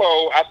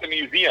ammo at the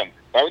museum?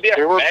 Why would they have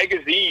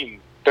magazines?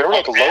 They were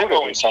like loaded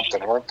or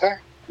something, weren't they?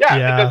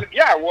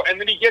 Well, and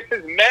then he gets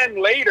his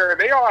men later.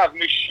 They all have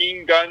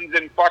machine guns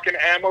and fucking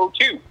ammo,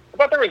 too. I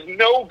thought there was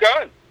no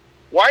guns.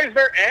 Why is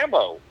there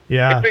ammo?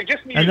 Yeah, if they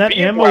just and that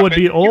ammo would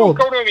be old.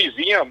 You don't go to a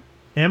museum.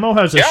 Ammo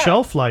has a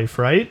shelf life,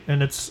 right?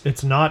 And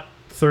it's not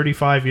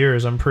 35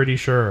 years, I'm pretty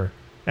sure.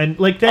 And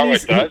like then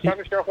it does have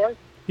a shelf life?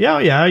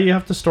 Yeah, you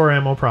have to store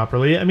ammo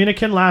properly. I mean, it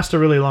can last a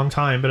really long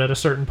time, but at a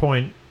certain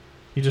point,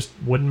 you just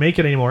wouldn't make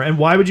it anymore. And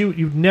why would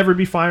you'd never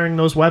be firing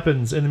those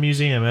weapons in the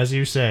museum, as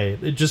you say?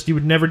 You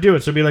would never do it.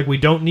 So it'd be like, we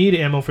don't need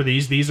ammo for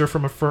these. These are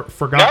from a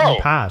forgotten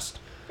past.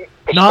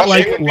 Not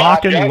like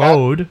lock and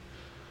load.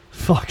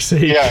 Fuck's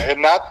sake. Yeah,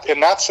 in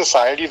that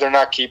society, they're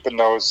not keeping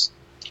those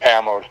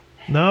ammoed.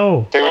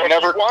 No, they would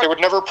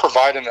never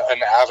provide an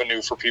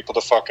avenue for people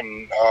to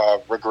fucking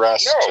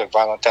regress to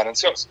violent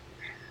tendencies.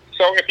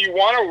 So if you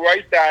want to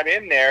write that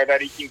in there,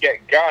 that he can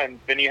get guns,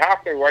 then you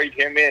have to write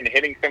him in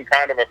hitting some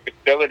kind of a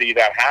facility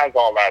that has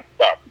all that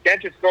stuff. You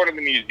can't just go to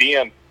the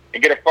museum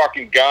and get a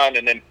fucking gun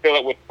and then fill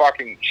it with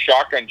fucking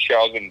shotgun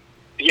shells, and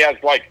he has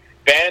like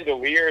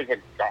bandoliers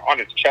on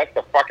his chest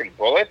of fucking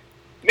bullets.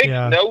 Makes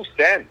no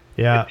sense.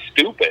 Yeah, it's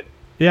stupid.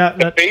 Yeah,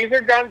 the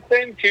phaser gun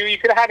thing too. You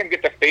could have had him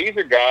get the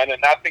phaser gun,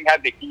 and that thing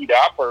had to heat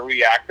up or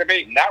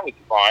reactivate, and that was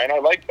fine. I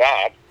like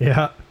that.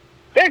 Yeah.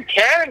 They had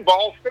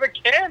cannonballs for the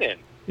cannon.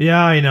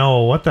 Yeah, I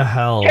know. What the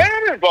hell?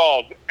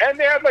 Cannonballs, and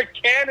they had like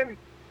cannon.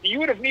 You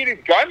would have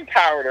needed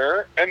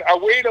gunpowder and a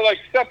way to like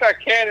set that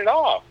cannon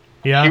off.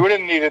 Yeah. You would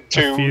have needed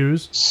to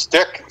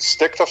stick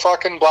the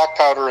fucking black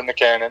powder in the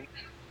cannon,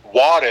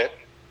 wad it,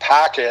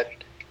 pack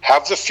it,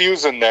 have the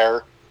fuse in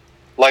there.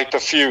 Light the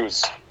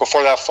fuse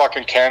before that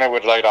fucking cannon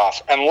would light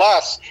off.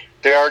 Unless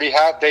they already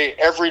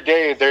every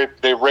day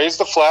they raise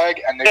the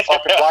flag and they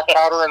fucking black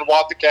powder and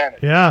wad the cannon.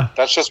 Yeah.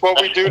 That's just what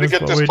we do to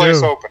get this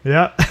place open.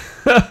 Yeah.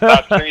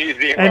 That's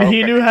easy. And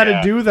he knew how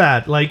to do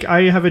that. Like,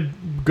 I have a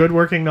good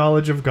working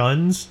knowledge of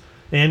guns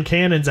and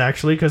cannons,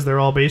 actually, because they're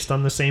all based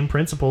on the same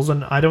principles,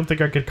 and I don't think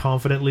I could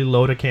confidently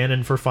load a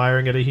cannon for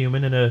firing at a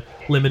human in a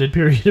limited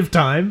period of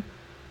time.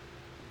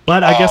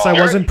 But I guess I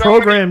wasn't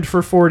programmed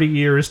for 40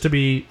 years to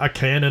be a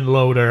cannon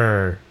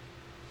loader.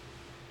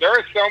 There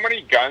are so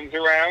many guns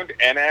around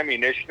and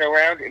ammunition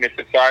around in a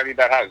society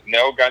that has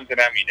no guns and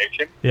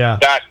ammunition. Yeah.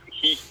 That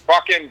he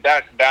fucking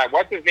that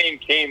what's his name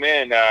came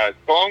in.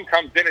 Sloan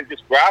comes in and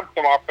just grabs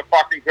them off the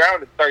fucking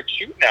ground and starts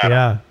shooting at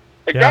him.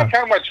 Like that's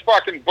how much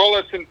fucking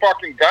bullets and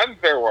fucking guns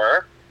there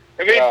were.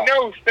 It made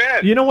no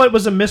sense. You know what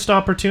was a missed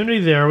opportunity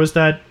there was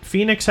that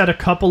Phoenix had a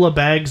couple of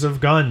bags of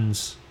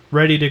guns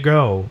ready to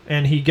go,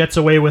 and he gets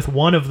away with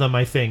one of them,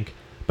 I think,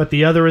 but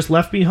the other is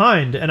left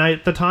behind. And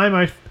at the time,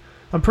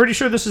 I'm pretty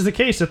sure this is the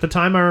case. At the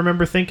time, I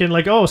remember thinking,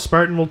 like, oh,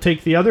 Spartan will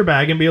take the other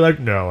bag and be like,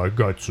 no, I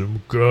got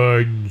some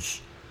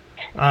guns.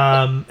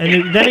 Then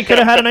he could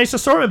have had a nice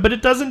assortment, but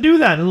it doesn't do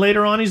that. And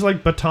later on, he's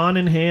like baton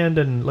in hand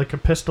and like a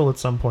pistol at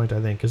some point,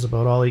 I think, is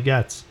about all he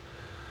gets.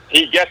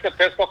 He gets a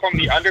pistol from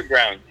the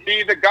underground.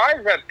 See, the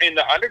guys that in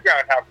the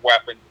underground have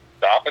weapons and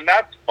stuff, and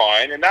that's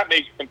fine, and that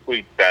makes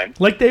complete sense.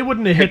 Like, they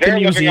wouldn't have hit the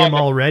museum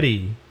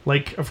already.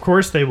 Like, of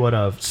course they would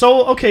have.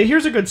 So, okay,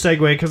 here's a good segue,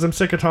 because I'm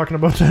sick of talking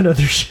about that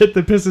other shit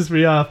that pisses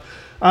me off.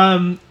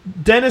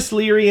 Dennis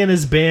Leary and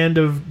his band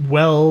of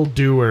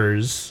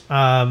well-doers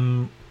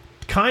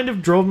kind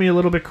of drove me a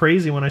little bit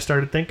crazy when I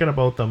started thinking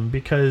about them,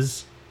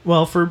 because,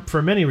 well,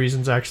 for many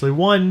reasons, actually.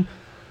 One,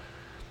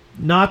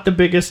 not the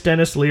biggest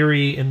Dennis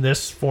Leary in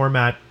this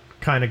format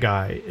kind of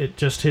guy. It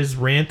just, his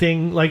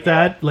ranting like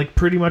that, like,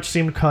 pretty much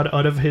seemed cut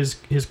out of his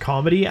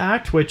comedy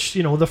act, which,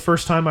 you know, the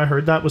first time I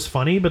heard that was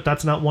funny, but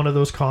that's not one of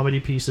those comedy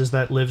pieces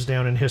that lives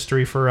down in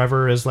history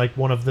forever as like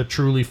one of the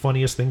truly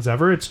funniest things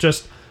ever. It's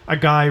just a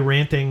guy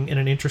ranting in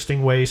an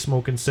interesting way,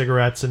 smoking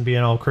cigarettes and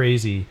being all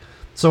crazy.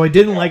 So I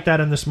didn't like that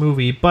in this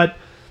movie, but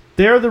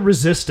they're the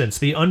resistance,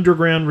 the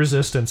underground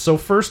resistance. So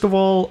first of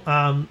all,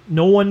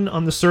 no one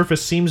on the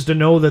surface seems to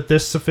know that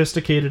this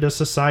sophisticated a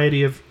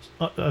society of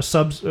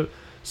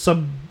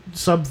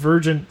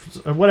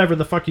subvergent, whatever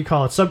the fuck you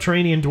call it,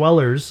 subterranean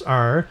dwellers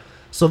are.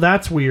 So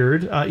that's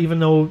weird, even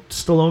though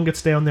Stallone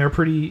gets down there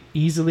pretty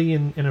easily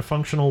in a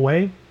functional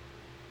way.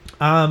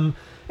 And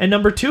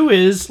number two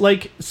is,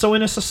 like, so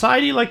in a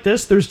society like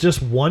this, there's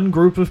just one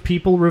group of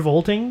people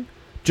revolting.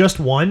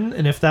 Just one,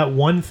 and if that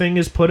one thing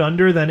is put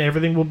under, then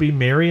everything will be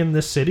merry in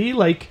this city.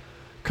 Like,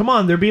 come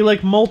on, there'd be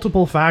like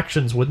multiple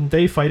factions, wouldn't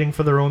they, fighting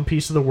for their own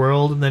piece of the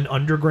world, and then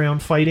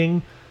underground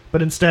fighting?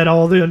 But instead,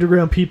 all the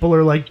underground people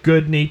are like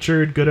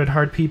good-natured,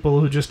 good-at-heart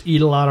people who just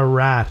eat a lot of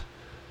rat.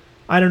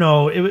 I don't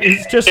know.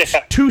 It's just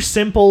too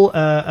simple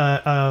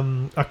a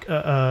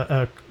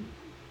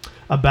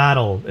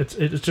battle.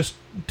 It's just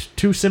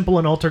too simple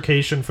an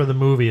altercation for the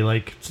movie.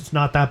 Like, it's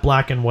not that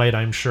black and white,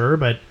 I'm sure,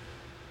 but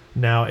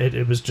now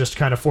it was just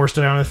kind of forced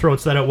down our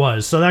throats that it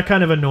was. So that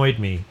kind of annoyed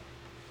me.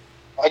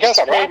 I guess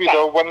maybe,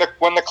 though, when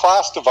the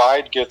class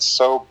divide gets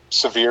so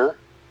severe,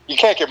 you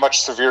can't get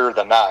much severer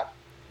than that.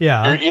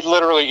 Yeah. You're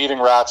literally eating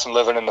rats and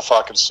living in the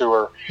fucking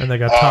sewer. And they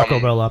got Taco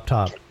Bell up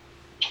top.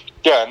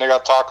 Yeah, and they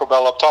got Taco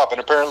Bell up top.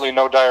 And apparently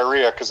no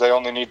diarrhea because they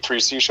only need 3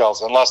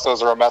 seashells, unless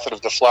those are a method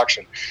of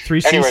deflection. 3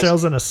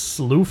 seashells and a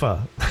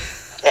sloofa.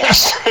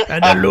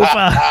 And a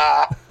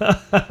loofah.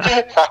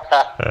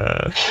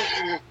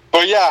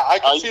 But yeah, I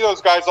can see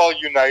those guys all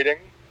uniting.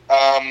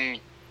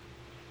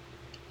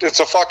 It's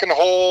a fucking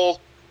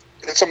whole...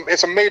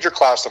 It's a major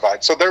class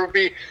divide. So there would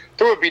be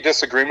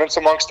disagreements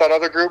amongst that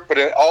other group, but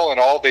all in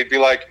all, they'd be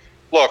like,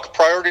 look,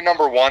 priority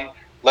number 1,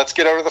 let's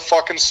get out of the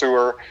fucking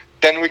sewer,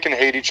 then we can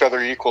hate each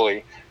other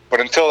equally.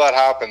 But until that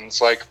happens,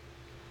 like,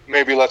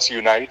 maybe let's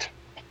unite.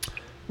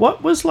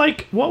 What was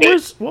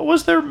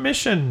their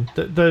mission?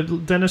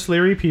 The Dennis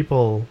Leary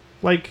people,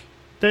 like,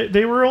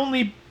 they were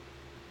only...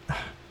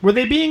 Were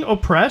they being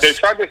oppressed? They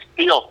tried to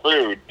steal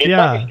food. They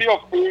tried to steal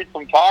food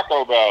from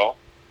Taco Bell.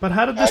 But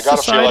how did this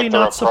society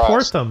not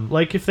support them?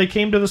 Like, if they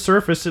came to the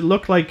surface, it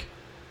looked like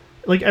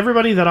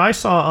everybody that I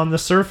saw on the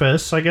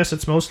surface, I guess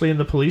it's mostly in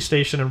the police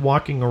station and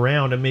walking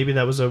around, and maybe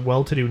that was a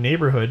well-to-do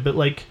neighborhood, but,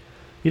 like,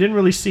 you didn't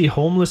really see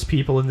homeless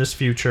people in this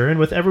future, and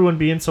with everyone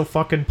being so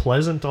fucking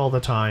pleasant all the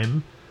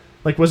time,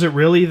 like, was it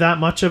really that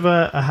much of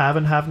a have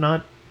and have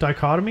not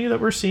dichotomy that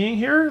we're seeing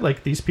here?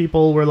 Like, these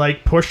people were,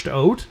 like, pushed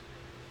out?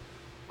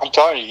 I'm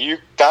telling you,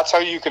 that's how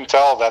you can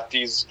tell that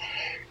the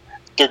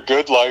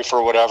good life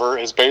or whatever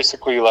is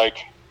basically like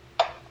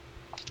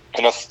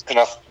in a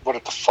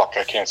what the fuck,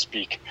 I can't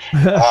speak.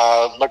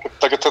 like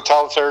a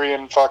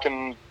totalitarian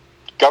fucking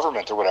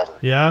government or whatever.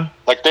 Yeah.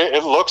 Like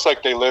it looks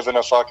like they live in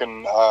a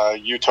fucking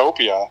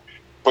utopia,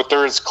 but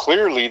there is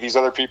clearly these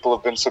other people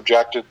have been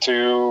subjected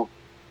to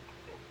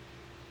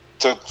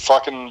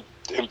fucking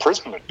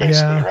imprisonment,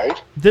 basically, right?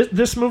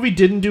 This movie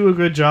didn't do a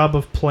good job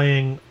of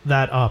playing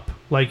that up.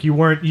 Like, you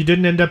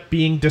didn't end up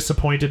being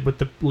disappointed with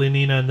the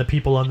Lenina and the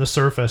people on the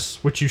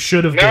surface, which you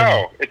should have been.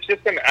 No, it's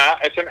just an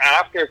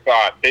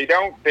afterthought. They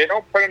don't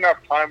put enough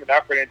time and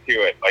effort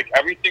into it. Like,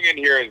 everything in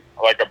here is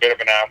like a bit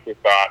of an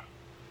afterthought.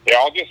 They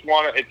all just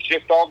want to. It's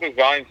just all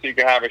designed so you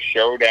can have a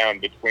showdown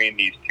between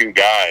these two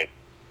guys.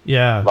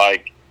 Yeah.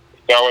 Like,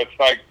 so it's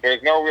like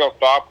there's no real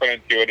thought put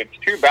into it. It's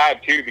too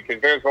bad too, because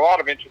there's a lot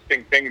of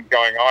interesting things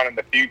going on in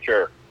the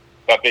future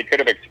that they could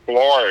have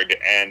explored.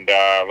 And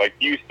like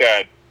you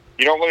said,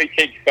 you don't really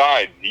take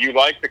sides. You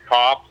like the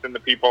cops and the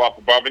people up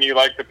above, and you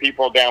like the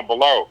people down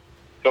below.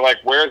 So, like,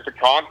 where's the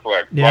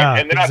conflict? Yeah,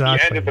 and then exactly. At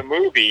the end of the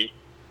movie,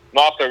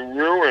 not to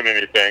ruin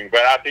anything,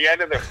 but at the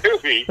end of the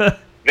movie,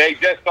 they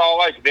just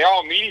they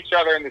all meet each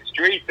other in the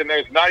streets, and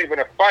there's not even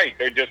a fight.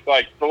 They're just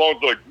like,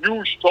 Stallone's like,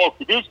 you should talk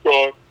to this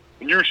guy.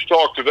 and you should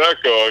talk to that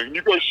guy, and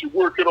you guys should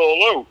work it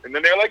all out. And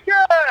then they're like,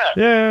 yeah.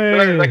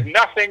 Yeah. Like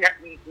nothing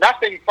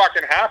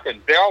fucking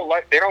happens. They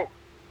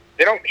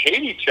don't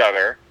hate each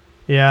other.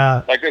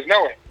 Yeah. Like there's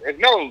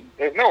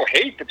no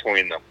hate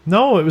between them.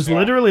 No, it was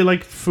literally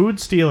like food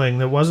stealing.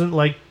 That wasn't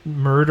like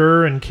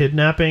murder and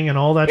kidnapping and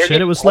all that They're shit. It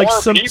just was like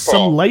poor some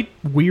people. light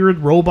weird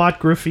robot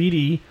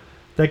graffiti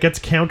that gets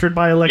countered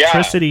by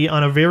electricity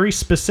on a very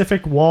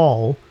specific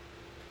wall.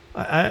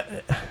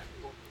 It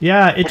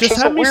Which just is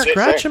a had me weird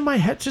scratching thing. my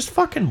head. Just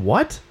fucking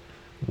what?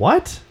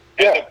 What?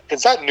 Yeah,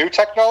 is that new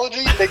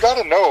technology? They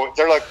gotta know.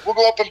 They're like, we'll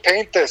go up and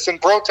paint this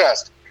and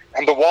protest,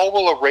 and the wall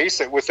will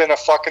erase it within a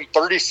fucking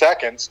 30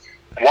 seconds.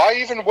 Why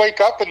even wake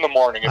up in the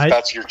morning if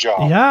that's your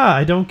job? Yeah,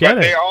 I don't get But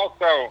it. they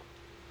also,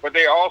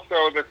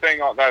 the thing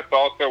that's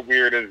also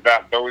weird is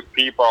that those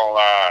people,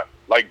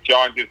 like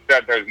John just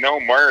said, there's no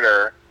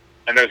murder,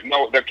 and there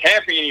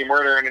can't be any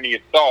murder and any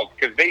assault,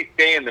 because they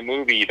say in the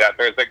movie that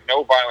there's like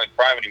no violent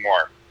crime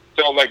anymore.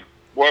 So like,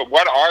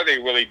 what are they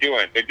really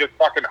doing? They're just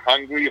fucking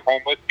hungry,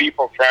 homeless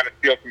people trying to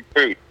steal some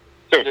food.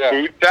 So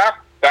food theft,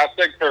 that's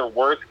like their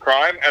worst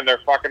crime, and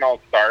they're fucking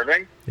all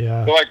starving.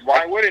 Yeah. So like,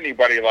 why would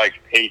anybody like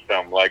hate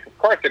them? Like, of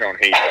course they don't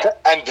hate them.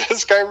 And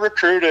this guy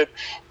recruited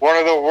one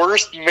of the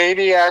worst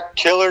maniac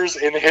killers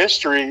in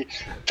history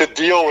to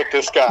deal with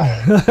this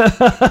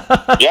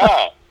guy.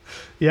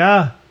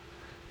 Yeah.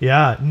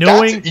 Yeah.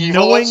 Knowing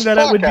as that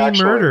it fuck, would be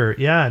actually. murder.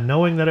 Yeah,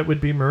 knowing that it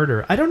would be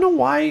murder. I don't know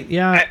why.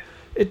 Yeah.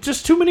 It's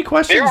just too many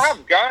questions. They don't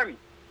have guns.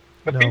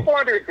 The people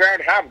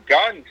underground have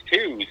guns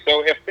too.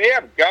 So if they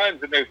have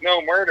guns and there's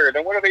no murder,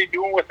 then what are they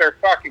doing with their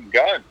fucking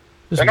guns?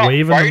 Just They're not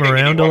waving them fighting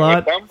around a anyone lot.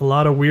 with them. A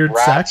lot of weird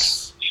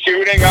sex.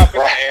 Shooting up in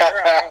the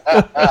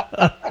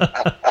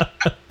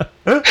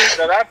air.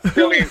 So that's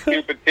silly and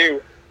stupid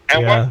too.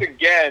 And Yeah. once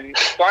again,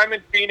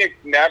 Simon Phoenix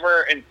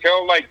never,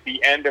 until like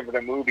the end of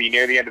the movie,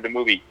 near the end of the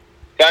movie,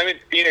 Simon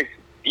Phoenix,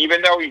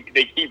 even though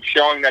they keep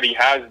showing that he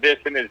has this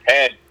in his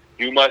head,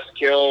 you must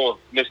kill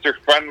Mr.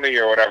 Friendly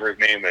or whatever his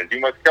name is. You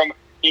must kill him.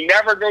 He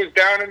never goes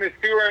down in the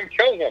sewer and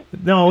kills him.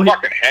 No, He's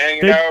fucking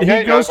hanging out.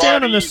 he goes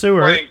down in the parties,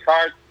 sewer. playing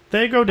cards.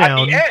 They go down.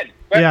 At the end.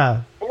 But,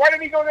 Yeah. But why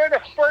didn't he go there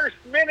the first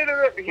minute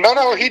of the...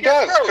 No, he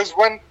does.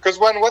 Because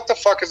when what the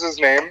fuck is his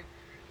name?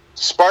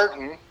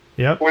 Spartan.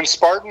 Yep. When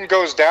Spartan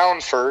goes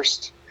down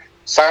first,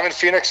 Simon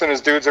Phoenix and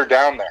his dudes are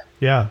down there.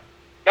 Yeah.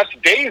 That's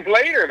days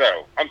later,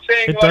 though. I'm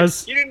saying, It like,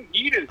 does. he didn't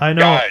eat his I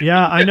know. guy.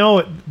 Yeah, I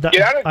know.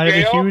 Get out of I have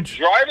jail, a huge.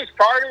 drive his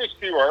car to the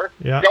sewer,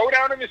 Yeah. go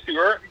down in the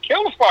sewer, and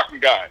kill the fucking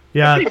guy.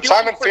 Yeah. He's But doing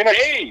Simon it for Phoenix-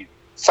 days.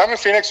 Simon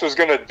Phoenix was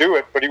going to do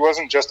it, but he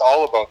wasn't just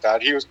all about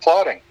that. He was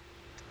plotting.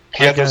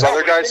 He had those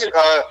other guys.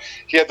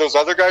 He had those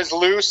other guys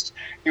loosed.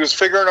 He was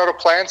figuring out a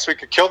plan so he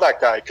could kill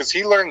that guy, because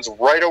he learns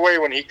right away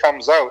when he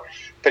comes out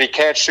that he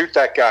can't shoot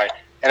that guy.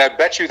 And I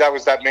bet you that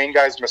was that main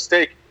guy's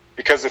mistake,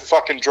 because it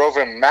fucking drove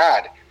him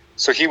mad.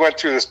 So he went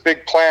through this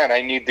big plan.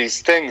 I need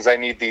these things. I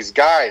need these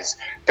guys.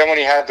 Then when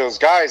he had those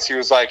guys, he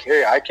was like,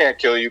 hey, I can't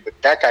kill you, but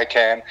that guy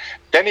can.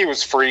 Then he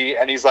was free,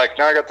 and he's like,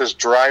 now I got this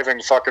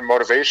driving fucking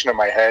motivation in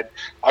my head.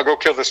 I'll go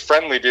kill this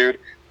friendly dude.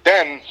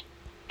 Then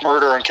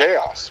murder and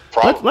chaos.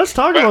 Let's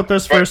talk about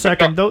this for a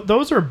second.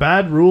 Those are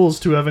bad rules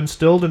to have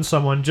instilled in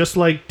someone, just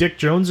like Dick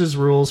Jones's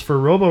rules for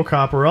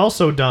RoboCop were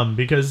also dumb,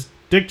 because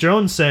Dick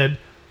Jones said,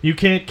 you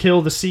can't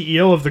kill the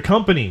CEO of the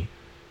company.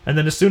 And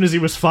then as soon as he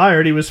was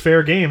fired, he was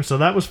fair game. So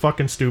that was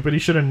fucking stupid. He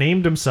should have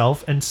named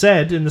himself and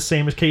said, in the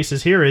same case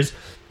as here, is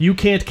you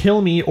can't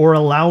kill me or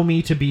allow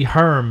me to be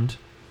harmed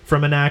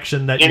from an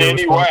action that In you're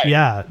any responsible. way.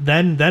 Yeah,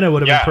 then it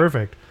would have been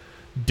perfect.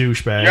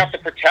 Douchebag. You have to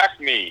protect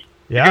me.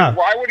 Yeah. Because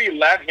why would he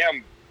let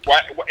him...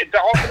 It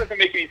also doesn't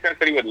make any sense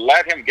that he would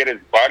let him get his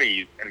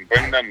buddies and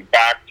bring them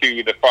back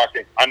to the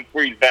fucking...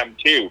 unfreeze them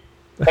too.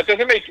 That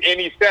doesn't make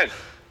any sense.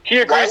 He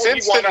agrees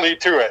instantly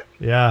to it.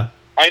 Yeah.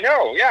 I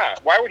know, yeah.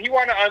 Why would he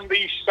want to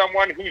unleash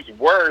someone who's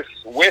worse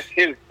with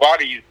his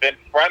buddies than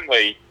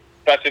friendly,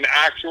 that's an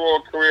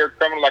actual career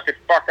criminal that could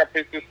fuck up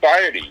his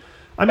society?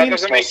 I That mean,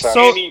 doesn't make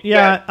so any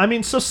yeah, sense. I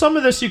mean, so some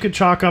of this you could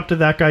chalk up to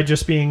that guy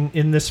just being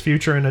in this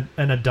future and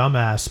a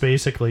dumbass.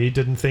 Basically, he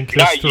didn't think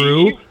this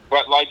through.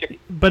 But like,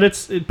 But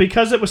it's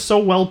because it was so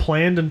well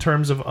planned in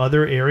terms of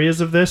other areas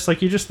of this.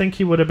 Like, you just think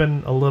he would have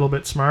been a little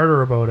bit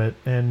smarter about it,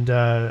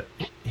 and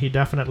he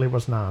definitely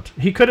was not.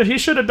 He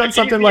should have done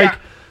something like,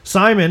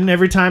 Simon,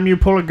 every time you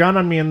pull a gun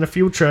on me in the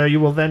future,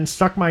 you will then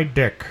suck my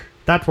dick.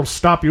 That will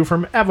stop you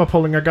from ever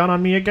pulling a gun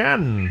on me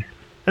again.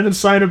 And then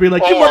Simon would be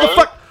like, you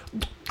motherfucker.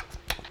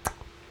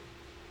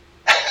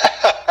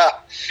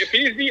 if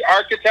he's the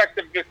architect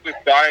of this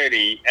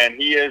society and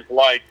he is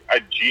like a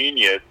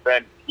genius,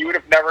 then he would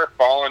have never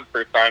fallen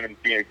for Simon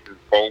Phoenix's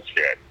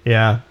bullshit.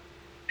 Yeah.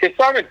 Because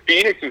Simon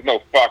Phoenix is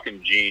no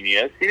fucking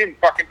genius. He didn't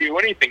fucking do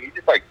anything. He's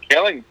just like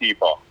killing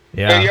people.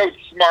 Yeah. So he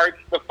outsmarts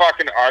the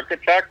fucking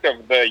architect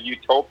of the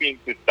utopian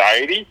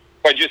society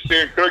by just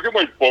saying, can I get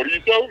my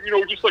buddies out? You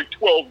know, just like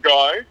 12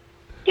 guys.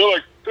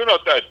 They're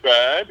not that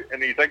bad.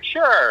 And he's like,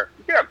 sure,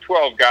 you can have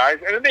 12 guys.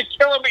 And then they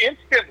kill him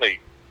instantly.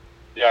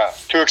 Yeah,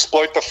 to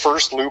exploit the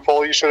first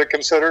loophole you should have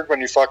considered when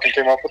you fucking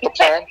came up with the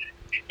plan.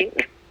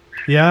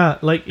 Yeah,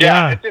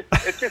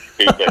 it's just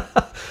stupid.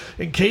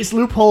 In case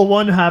loophole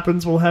 1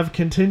 happens, we'll have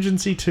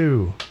contingency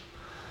 2.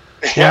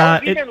 I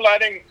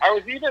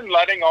was even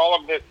letting all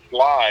of this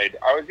slide.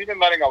 I was even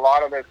letting a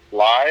lot of this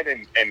slide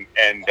and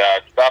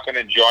stuff and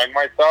enjoying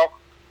myself.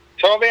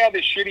 Till they had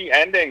the shitty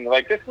ending.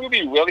 Like, this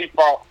movie really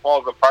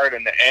falls apart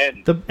in the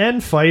end. The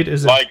end fight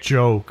is a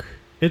joke.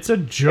 It's a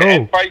joke. The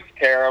end fight's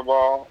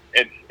terrible.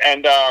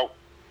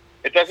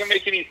 It doesn't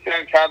make any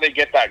sense how they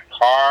get that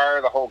car,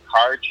 the whole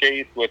car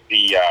chase with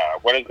the,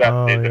 what is that?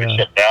 Is it a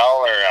Chevelle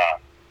or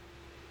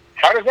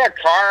how does that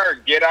car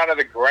get out of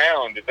the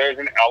ground? There's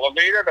an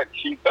elevator that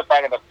shoots up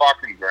out of the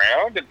fucking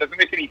ground? It doesn't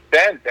make any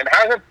sense. And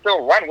how does it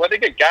still run? Where do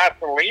they get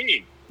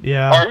gasoline?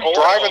 Yeah. Who's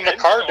driving the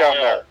car down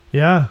there?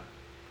 Yeah.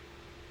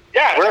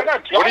 Yeah. What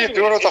are you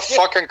doing with a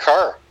fucking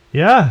car?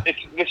 Yeah.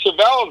 The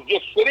Chevelle is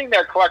just sitting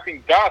there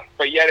collecting dust,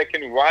 but yet it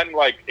can run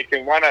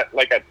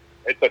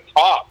it's a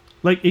top.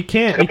 Like it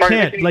can't.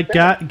 Like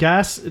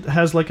gas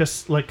has like a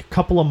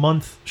couple of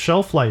month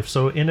shelf life.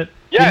 So in it,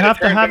 you have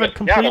to have it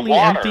completely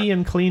empty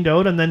and cleaned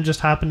out, and then just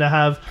happen to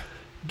have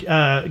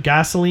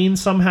gasoline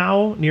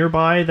somehow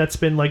nearby that's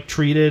been like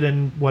treated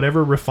and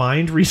whatever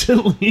refined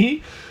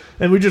recently.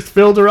 And we just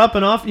filled her up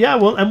and off. Yeah,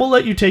 well, and we'll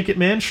let you take it,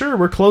 man. Sure,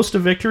 we're close to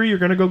victory. You're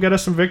gonna go get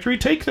us some victory.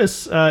 Take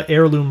this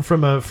heirloom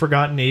from a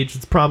forgotten age.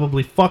 It's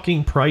probably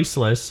fucking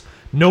priceless.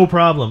 No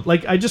problem.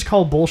 Like, I just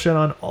call bullshit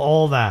on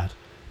all that.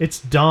 It's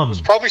dumb.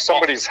 It's probably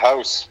somebody's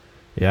house.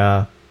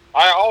 Yeah.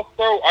 I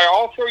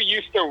also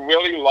used to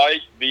really like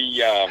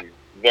the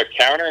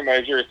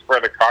countermeasures for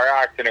the car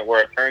accident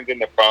where it turns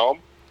into foam.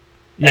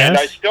 Yes. And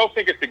I still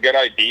think it's a good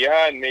idea,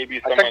 and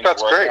maybe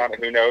someone's working on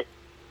it. Who knows?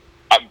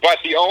 But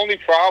the only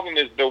problem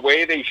is the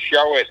way they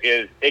show it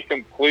is it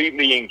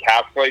completely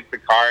encapsulates the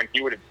car, and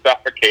he would have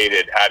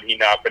suffocated had he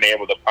not been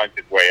able to punch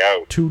his way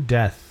out. To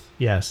death,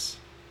 yes.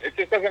 It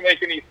just doesn't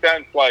make any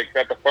sense, like,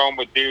 that the foam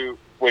would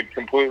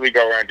completely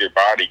go around your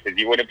body because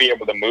you wouldn't be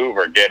able to move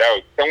or get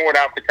out. Someone would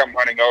have to come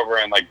running over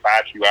and, like,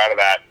 bash you out of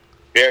that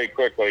very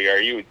quickly, or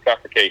you would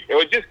suffocate. It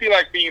would just be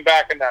like being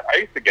back in that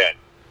ice again.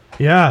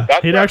 Yeah,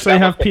 he'd actually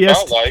have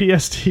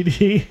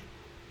PSTD.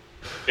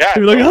 Yeah, he'd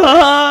be like,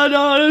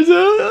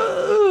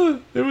 no,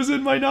 it was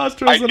in my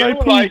nostrils and I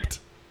pooped.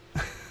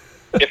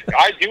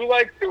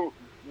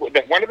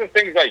 One of the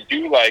things I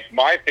do like,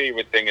 my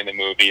favorite thing in the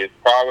movie is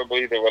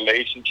probably the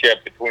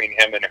relationship between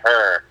him and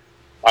her.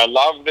 I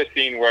love the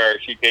scene where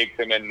she takes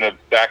him into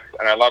sex,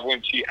 and I love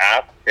when she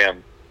asks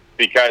him,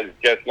 because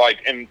just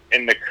like in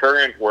the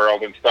current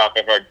world and stuff,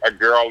 if a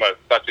girl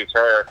such as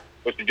her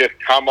was to just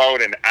come out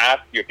and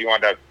ask you if you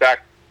want to have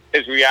sex,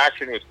 his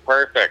reaction was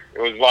perfect.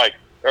 It was like,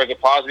 there was a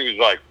pause, he was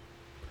like,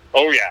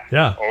 oh yeah.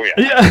 Yeah. Oh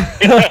yeah.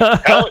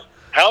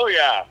 hell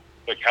yeah.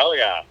 Like, hell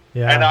yeah.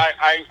 Yeah. And I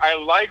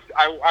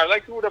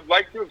would have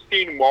liked to have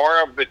seen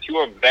more of the two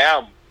of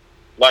them.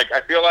 Like,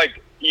 I feel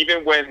like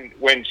even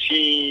when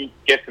she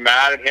gets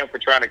mad at him for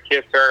trying to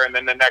kiss her, and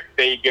then the next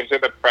day he gives her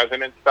the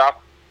present and stuff,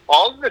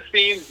 all of the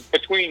scenes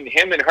between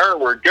him and her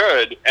were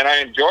good, and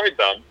I enjoyed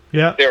them.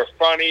 Yeah. They were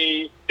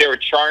funny. They were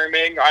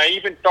charming. I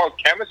even felt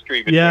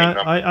chemistry between them.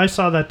 Yeah, I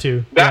saw that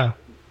too. That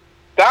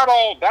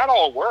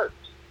all worked.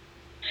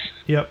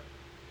 Yep.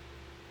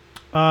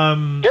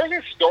 There's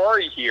a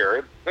story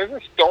here. There's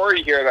a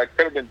story here that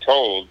could have been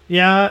told.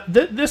 Yeah,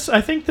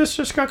 I think this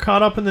just got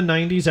caught up in the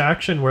 90s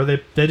action where they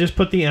just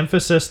put the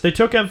emphasis. They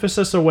took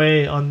emphasis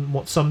away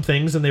on some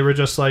things, and they were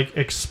just like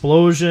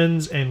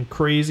explosions and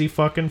crazy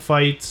fucking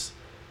fights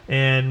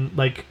and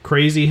like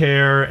crazy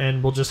hair,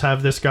 and we'll just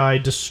have this guy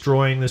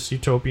destroying this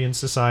utopian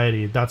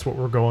society. That's what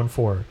we're going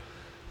for.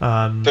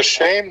 The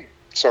shame.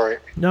 Sorry.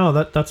 No,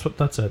 that's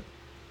it.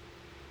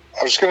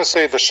 I was going to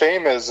say the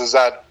shame is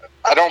that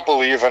I don't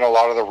believe in a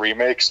lot of the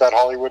remakes that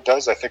Hollywood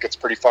does. I think it's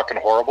pretty fucking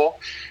horrible.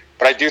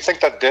 But I do think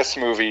that this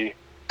movie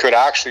could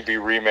actually be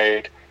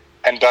remade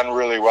and done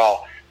really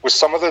well. With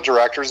some of the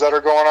directors that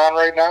are going on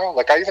right now,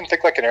 like I even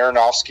think like an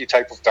Aronofsky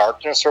type of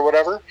Darkness or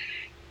whatever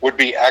would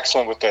be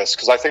excellent with this.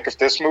 Because I think if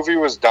this movie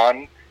was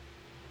done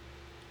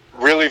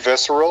really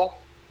visceral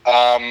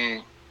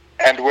and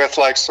with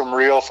like some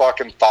real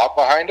fucking thought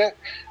behind it,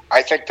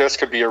 I think this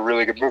could be a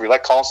really good movie.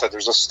 Like Colin said,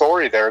 there's a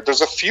story there.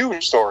 There's a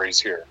few stories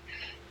here.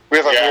 We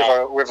have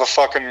a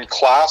fucking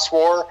class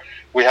war.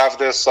 We have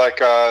this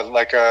like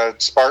a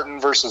Spartan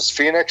versus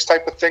Phoenix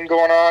type of thing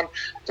going on.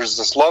 There's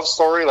this love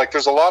story. Like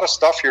there's a lot of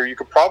stuff here. You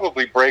could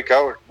probably break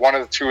out one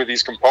of the two of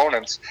these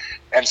components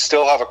and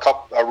still have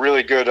a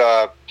really good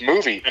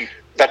movie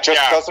that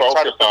just doesn't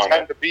try to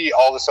pretend to be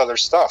all this other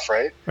stuff,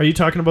 right? Are you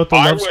talking about the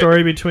love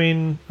story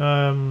between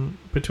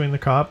the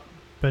cop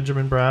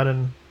Benjamin Bratt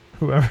and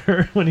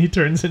whoever when he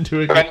turns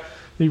into a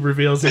he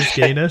reveals his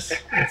gayness?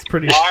 It's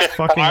pretty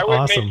fucking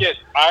awesome.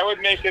 I would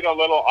make it a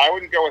little. I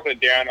wouldn't go with a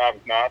Dan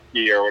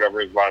Aronofsky or whatever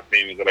his last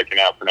name is that I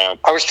cannot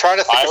pronounce. I was trying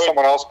to think of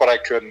someone else, but I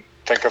couldn't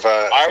think of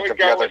I would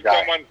go with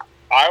someone.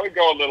 I would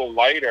go a little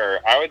lighter.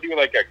 I would do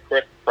like a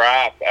Chris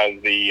Pratt as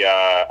the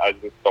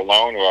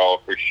Stallone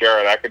role for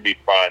sure. That could be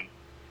fun.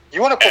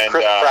 You want to put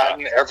Chris Pratt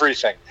in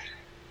everything.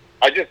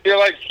 I just feel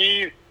like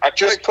he's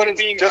Just put his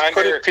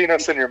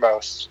penis in your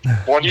mouth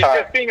one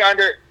time.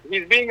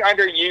 He's being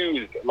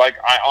underused. Like,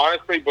 I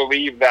honestly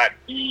believe that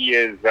he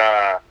is.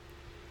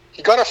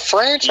 He got a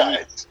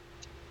franchise.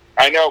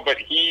 I know, but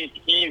he's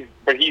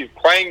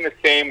playing the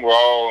same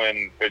role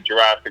in the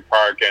Jurassic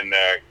Park and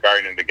the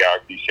Guardians of the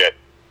Galaxy shit.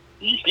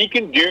 He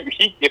can do.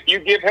 If you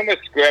give him a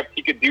script,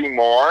 he could do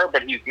more.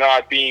 But he's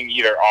not being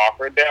either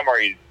offered them or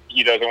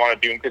he doesn't want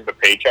to do them because the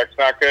paycheck's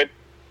not good.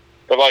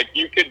 But like,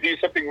 you could do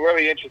something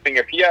really interesting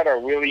if he had a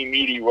really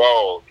meaty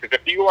role. Because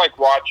if you like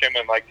watch him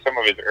in like some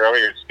of his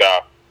earlier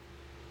stuff,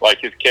 like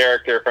his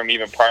character from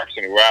even Parks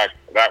and Rec,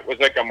 that was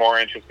like a more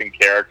interesting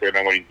character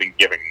than what he's been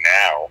given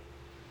now.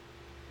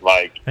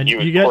 Like, and he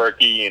was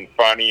quirky and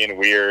funny and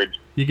weird.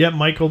 You get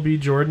Michael B.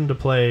 Jordan to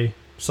play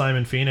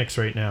Simon Phoenix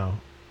right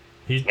now.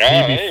 He'd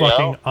be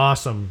fucking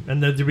awesome.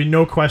 And there'd be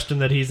no question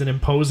that he's an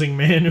imposing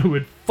man who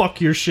would fuck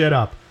your shit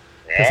up.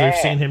 Because we've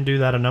seen him do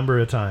that a number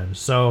of times.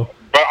 So...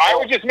 But I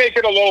would just make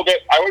it a little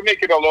bit. I would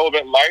make it a little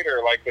bit lighter,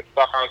 like the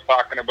stuff I was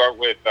talking about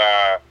with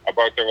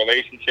about the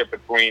relationship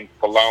between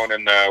Stallone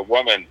and the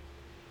woman.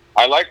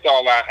 I liked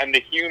all that, and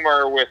the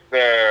humor with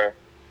the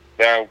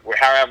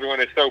how everyone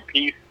is so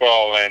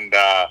peaceful and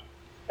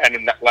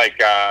like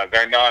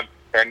they're not.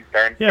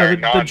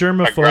 The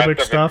germophobic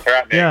stuff.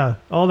 Yeah,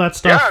 all that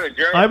stuff.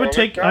 Yeah, I would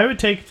take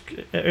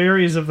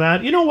areas of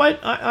that. You know what?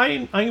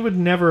 I would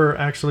never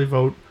actually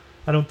vote,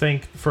 I don't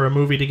think, for a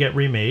movie to get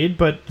remade,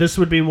 but this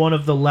would be one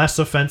of the less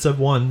offensive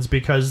ones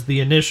because the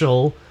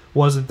initial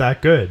wasn't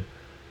that good.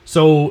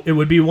 So it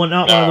would be not one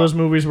of those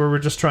movies where we're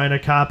just trying to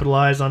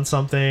capitalize on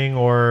something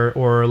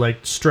or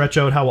like stretch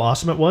out how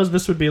awesome it was.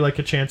 This would be like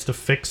a chance to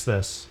fix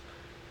this.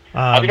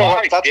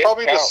 That's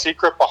probably the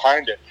secret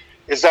behind it,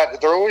 is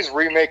that they're always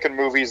remaking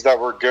movies that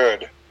were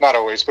good. Not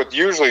always, but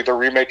usually they're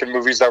remaking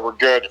movies that were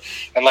good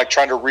and like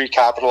trying to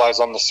recapitalize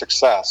on the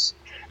success.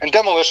 And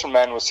Demolition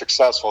Man was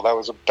successful. That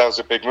was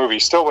a big movie.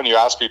 Still, when you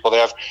ask people,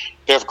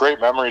 they have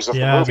great mememories of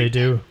the movie. Yeah, they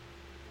do.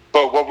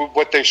 But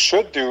what they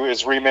should do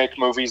is remake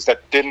movies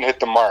that didn't hit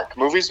the mark.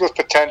 Movies with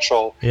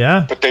potential,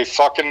 but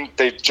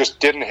they just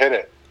didn't hit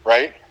it,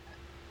 right?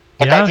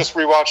 Like, I just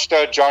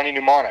rewatched Johnny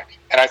Mnemonic,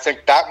 and I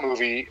think that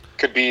movie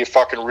could be a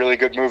fucking really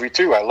good movie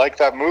too. I like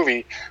that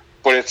movie,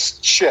 but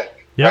it's shit,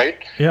 right?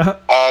 Yeah.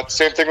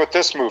 Same thing with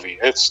this movie.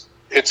 It's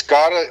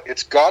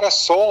got a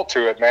soul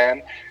to it,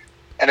 man.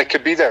 And it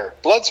could be there.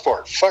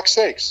 Bloodsport, fuck's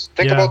sakes.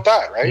 Think about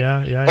that, right?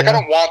 Yeah. I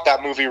don't want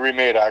that movie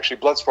remade, actually.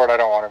 Bloodsport, I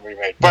don't want it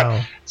remade.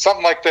 But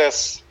something like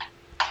this,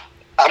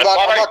 I'm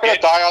not going to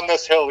die on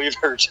this hill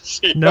either.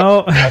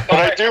 No. But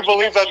I do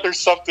believe that there's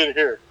something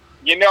here.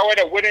 You know what?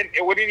 It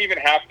wouldn't even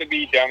have to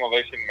be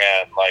Demolition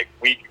Man. Like,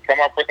 we could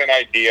come up with an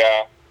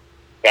idea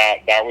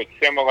that was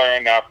similar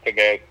enough to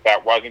this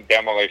that wasn't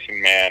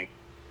Demolition Man.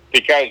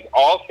 Because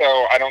also,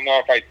 I don't know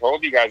if I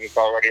told you guys this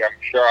already. I'm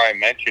sure I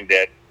mentioned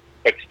it.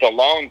 But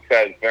Stallone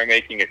says they're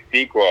making a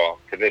sequel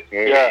to this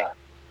movie. Yeah.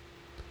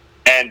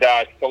 And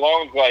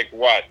Stallone's like,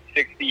 what,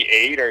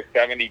 68 or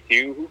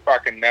 72? Who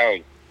fucking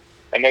knows?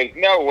 And there's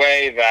no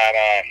way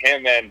that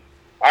him and...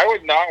 I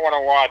would not want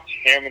to watch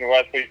him and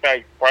Wesley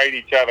Snipes fight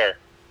each other.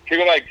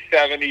 Two, like,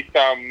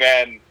 70-some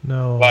men.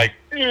 No. Like,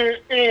 they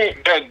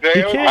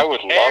I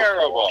would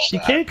terrible. love to.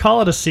 You can't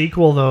call it a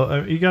sequel,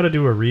 though. You got to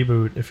do a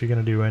reboot if you're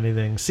going to do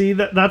anything. See,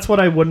 that's what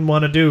I wouldn't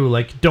want to do.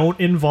 Like, don't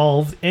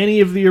involve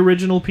any of the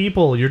original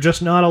people. You're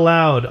just not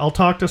allowed. I'll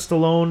talk to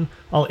Stallone.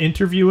 I'll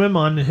interview him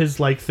on his,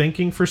 like,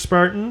 thinking for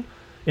Spartan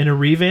in a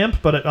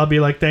revamp, but I'll be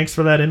like, thanks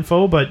for that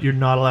info, but you're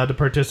not allowed to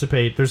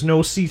participate. There's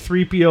no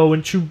C-3PO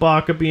and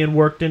Chewbacca being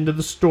worked into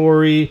the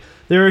story.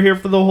 They were here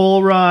for the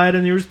whole ride,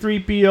 and there's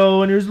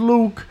 3PO, and there's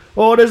Luke.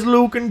 Oh, there's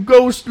Luke and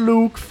Ghost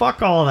Luke.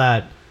 Fuck all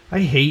that. I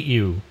hate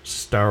you,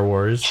 Star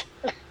Wars.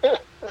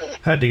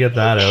 Had to get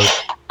that out.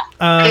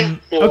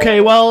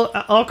 Okay, well,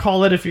 I'll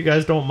call it if you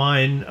guys don't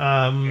mind.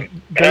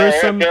 There's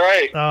some...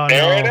 Oh,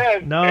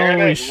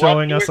 no, he's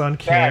showing us on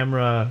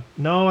camera.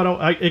 No, I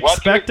don't... I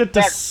expect it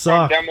to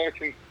suck.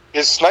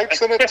 Is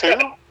Snipes in it too?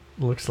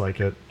 Looks like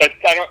it. Look,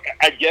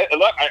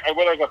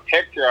 there's a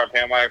picture of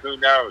him. Who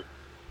knows?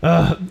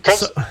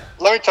 Because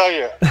let me tell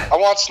you, I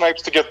want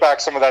Snipes to get back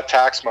some of that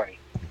tax money.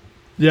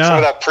 Yeah. Some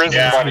of that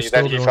prison money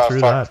that he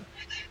fucked.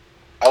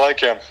 I like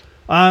him.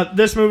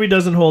 This movie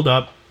doesn't hold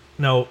up.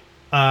 No.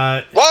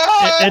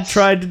 It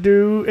tried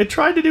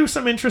to do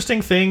some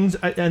interesting things,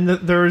 and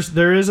there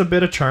is a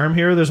bit of charm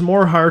here. There's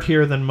more heart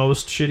here than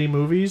most shitty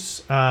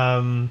movies.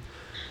 And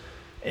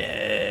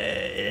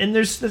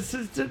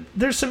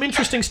there's some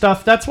interesting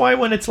stuff. That's why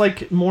when it's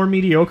like more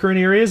mediocre in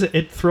areas,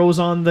 it throws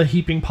on the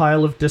heaping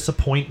pile of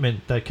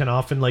disappointment that can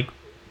often like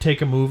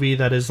take a movie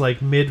that is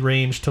like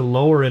mid-range to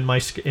lower in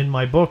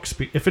my books.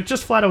 If it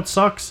just flat out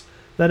sucks,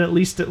 then at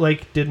least it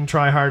like didn't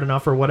try hard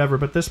enough or whatever.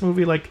 But this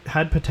movie like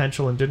had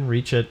potential and didn't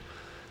reach it.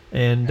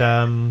 And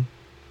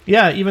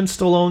even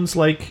Stallone's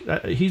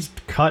like he's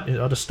cut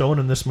out of stone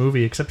in this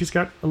movie, except he's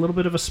got a little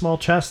bit of a small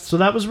chest. So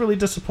that was really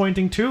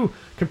disappointing too,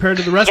 compared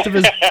to the rest of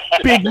his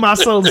big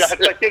muscles.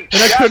 And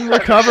I couldn't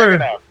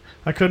recover.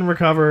 I couldn't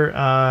recover.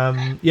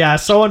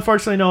 So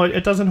unfortunately, no,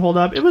 it doesn't hold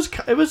up. It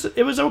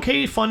was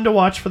okay, fun to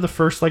watch for the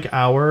first like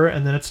hour,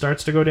 and then it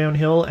starts to go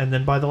downhill, and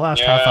then by the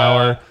last half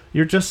hour,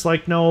 you're just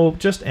like, no,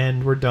 just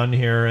end. We're done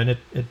here, and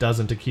it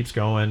doesn't. It keeps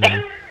going.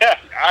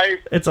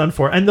 It's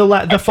unfortunate. And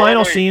the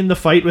final scene, the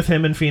fight with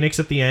him and Phoenix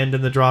at the end,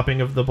 and the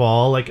dropping of the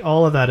ball, like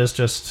all of that is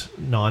just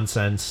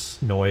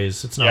nonsense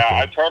noise. It's not.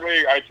 Yeah, good.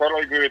 I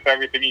totally agree with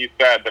everything you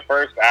said. The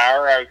first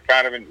hour, I was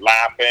kind of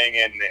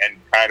laughing and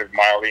kind of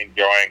mildly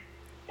enjoying.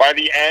 By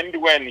the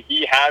end, when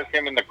he has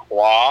him in the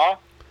claw,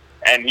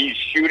 and he's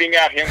shooting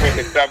at him with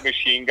a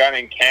submachine gun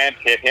and can't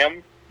hit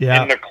him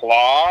in the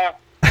claw,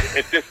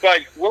 it's just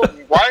like, well,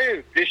 why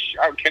is this?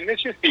 Can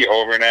this just be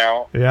over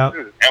now? Yeah.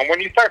 And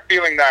when you start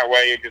feeling that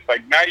way, you're just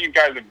like, now you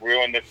guys have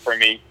ruined this for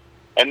me.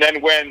 And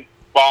then when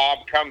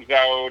Bob comes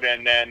out,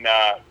 and then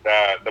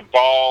the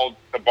bald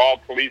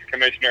police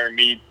commissioner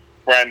meets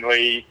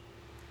Friendly,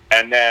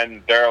 and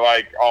then they're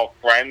like all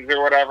friends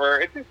or whatever.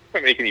 It just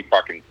doesn't make any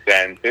fucking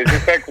sense. It's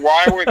just like,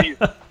 why were they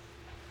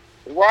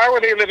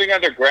living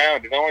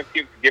underground? No one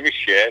seems to give a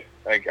shit.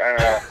 Like, I don't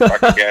know.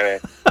 Fucking get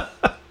it.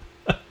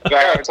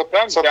 It's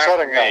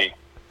upsetting me.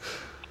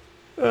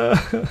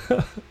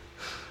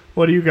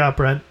 What do you got,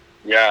 Brent?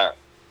 Yeah.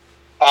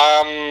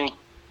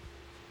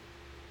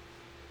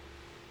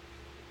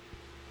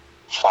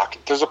 Fuck.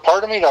 There's a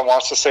part of me that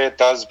wants to say it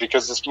does,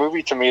 because this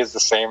movie to me is the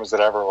same as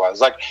it ever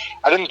was. Like,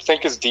 I didn't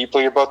think as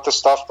deeply about this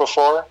stuff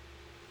before.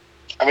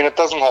 I mean, it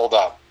doesn't hold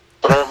up,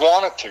 but I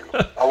want it to.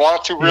 I want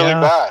it to really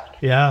bad.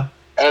 Yeah.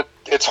 And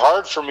it's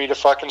hard for me to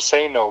fucking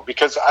say no,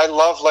 because I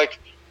love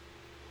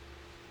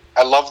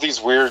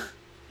these weird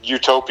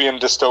utopian,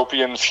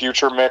 dystopian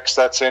future mix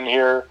that's in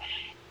here.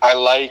 I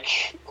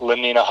like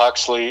Lenina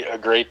Huxley a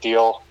great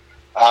deal.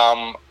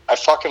 I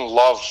fucking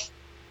love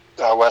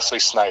Wesley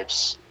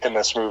Snipes in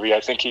this movie.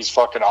 I think he's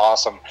fucking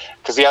awesome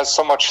because he has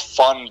so much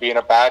fun being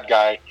a bad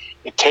guy.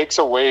 It takes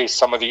away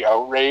some of the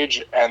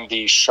outrage and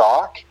the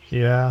shock,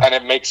 and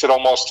it makes it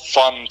almost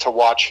fun to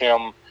watch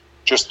him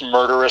just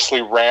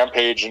murderously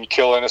rampage and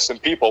kill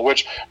innocent people,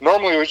 which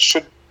normally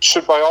should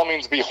by all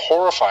means be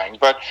horrifying,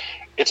 but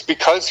it's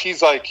because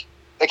he's like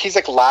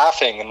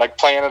laughing and like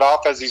playing it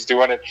off as he's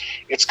doing it.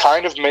 It's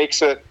kind of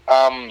makes it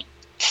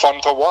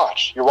fun to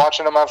watch. You're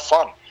watching him have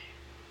fun.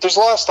 There's a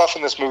lot of stuff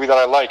in this movie that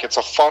I like. It's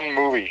a fun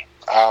movie.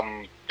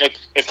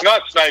 It's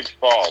not Snipes'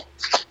 fault.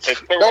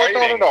 It's the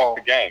writing. No.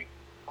 The game.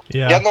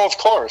 Yeah, no, of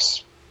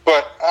course.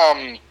 But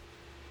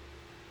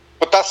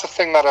that's the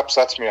thing that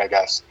upsets me, I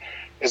guess,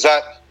 is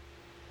that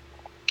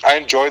I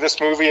enjoy this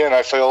movie and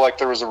I feel like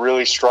there was a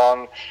really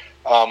strong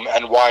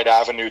and wide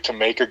avenue to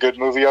make a good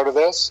movie out of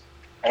this,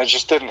 and it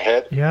just didn't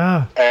hit.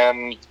 Yeah.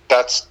 And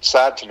that's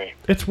sad to me.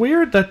 It's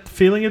weird, that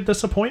feeling of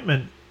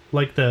disappointment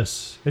like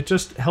this. It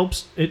just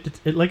helps. It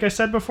like I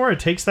said before, it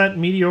takes that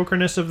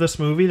mediocreness of this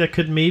movie that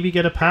could maybe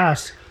get a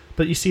pass,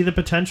 but you see the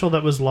potential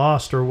that was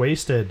lost or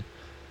wasted.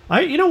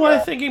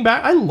 Thinking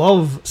back, I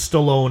love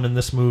Stallone in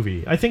this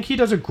movie. I think he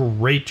does a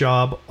great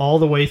job all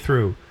the way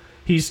through.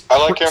 I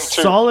like him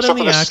too. Solid in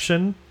the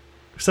action,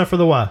 except for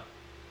the what?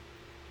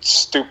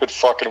 Stupid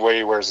fucking way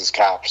he wears his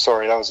cap.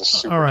 Sorry, that was a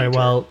super. All right,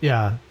 detail.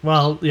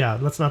 well, yeah.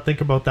 Let's not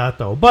think about that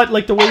though. But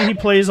like the way he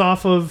plays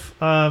off of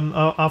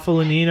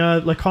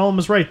Lenina, like Colin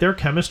was right. Their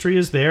chemistry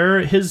is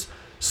there. His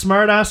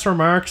smart-ass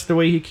remarks, the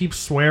way he keeps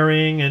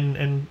swearing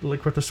and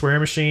like with the swear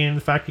machine,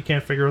 the fact he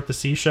can't figure out the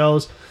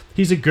seashells.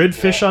 He's a good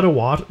fish out of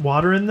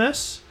water in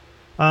this.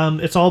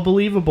 It's all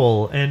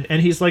believable, and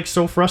he's like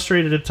so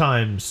frustrated at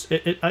times.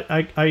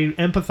 I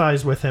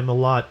empathize with him a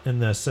lot in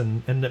this,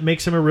 and it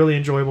makes him a really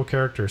enjoyable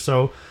character.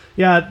 So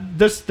yeah,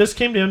 this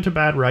came down to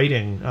bad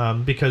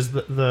writing, because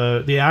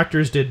the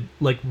actors did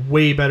like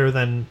way better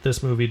than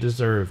this movie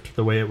deserved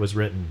the way it was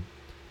written.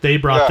 They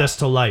brought this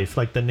to life,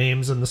 like the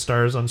names and the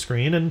stars on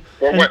screen, and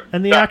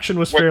the action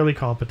was fairly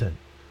competent.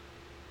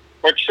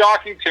 What's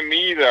shocking to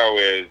me, though,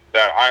 is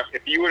that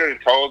if you would have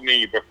told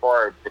me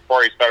before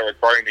we started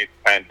recording these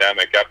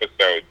pandemic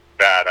episodes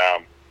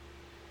that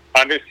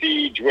Under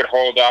Siege would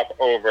hold up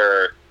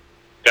over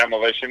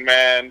Demolition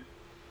Man,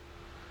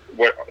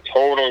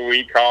 Total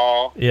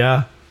Recall,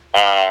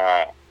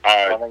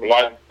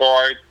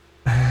 Bloodsport,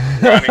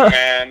 Running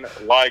Man,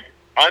 like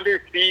Under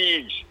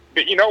Siege.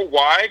 But you know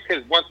why?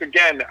 Because once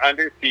again,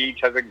 Under Siege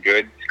has a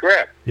good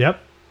script.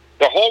 Yep.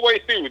 The whole way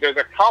through, there's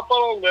a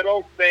couple of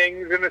little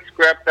things in the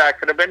script that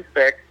could have been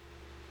fixed,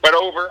 but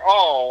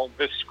overall,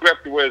 the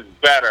script was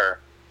better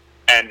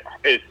and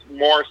it's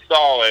more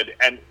solid,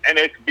 and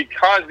it's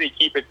because they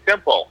keep it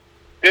simple.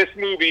 This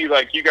movie,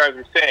 like you guys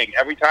were saying,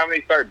 every time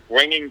they start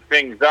bringing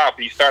things up,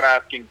 you start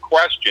asking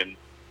questions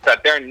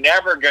that they're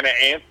never going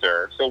to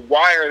answer, so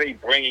why are they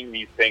bringing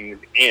these things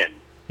in?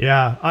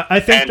 Yeah,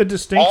 I think the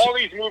distinction... All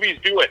these movies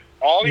do it.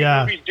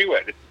 Movies do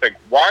it. It's like,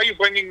 why are you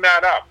bringing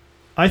that up?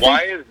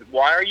 Why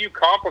are you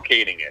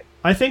complicating it?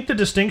 I think the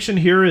distinction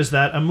here is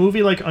that a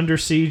movie like Under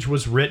Siege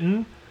was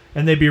written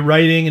and they'd be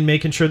writing and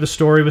making sure the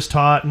story was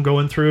taught and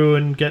going through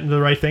and getting to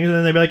the right things. And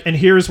then they'd be like, and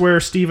here's where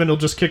Steven will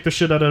just kick the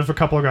shit out of a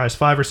couple of guys,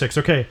 5 or 6.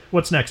 Okay,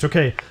 what's next?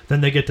 Okay,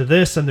 then they get to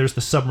this, and there's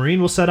the submarine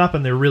will set up,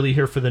 and they're really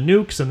here for the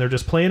nukes, and they're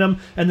just playing them.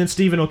 And then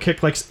Steven will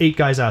kick like 8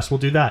 guys' ass. We'll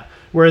do that.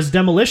 Whereas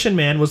Demolition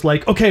Man was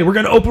like, okay, we're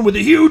going to open with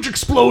a huge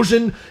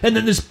explosion, and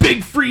then this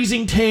big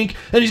freezing tank,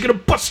 and he's going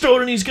to bust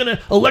out, and he's going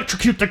to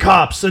electrocute the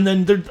cops. And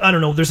then, I don't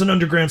know, there's an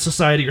underground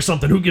society or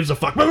something. Who gives a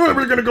fuck?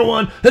 We're going to go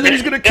on. And then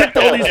he's going to kick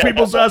all these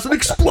people's ass, and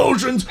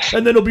explosions,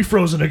 and then it'll be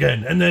frozen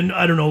again. And then,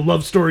 I don't know,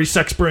 love story,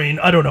 sex brain.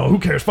 I don't know. Who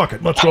cares? Fuck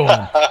it. Let's go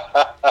on.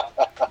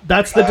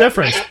 That's the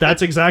difference.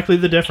 That's exactly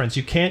the difference.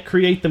 You can't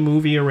create the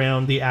movie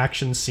around the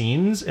action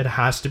scenes. It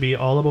has to be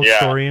all about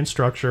story and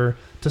structure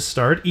to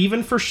start,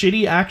 even for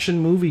shitty action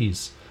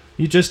movies.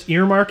 You just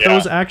earmark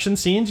those action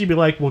scenes. You'd be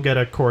like, we'll get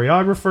a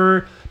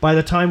choreographer. By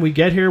the time we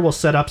get here, we'll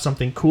set up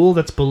something cool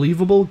that's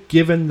believable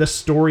given the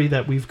story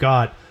that we've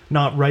got.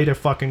 Not write a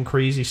fucking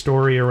crazy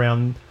story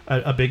around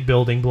a big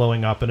building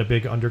blowing up and a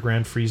big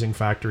underground freezing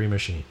factory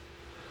machine.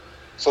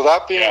 So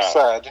that being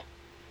said,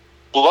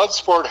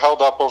 Bloodsport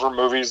held up over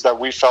movies that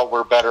we felt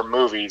were better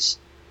movies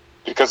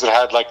because it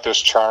had like this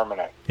charm in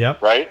it.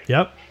 Yep. Right?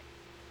 Yep.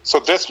 So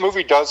this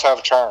movie does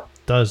have charm.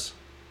 Does.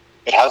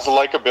 It has a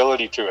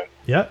likability to it.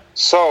 Yep.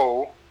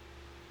 So,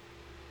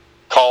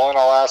 Colin,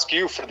 I'll ask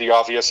you for the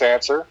obvious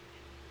answer.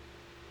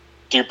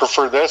 Do you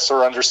prefer this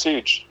or Under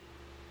Siege?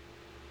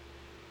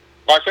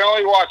 Well, I can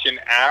only watch an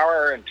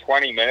hour and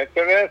 20 minutes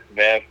of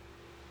this.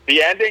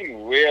 The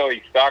ending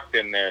really sucked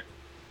in there.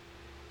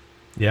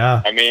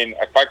 Yeah. I mean,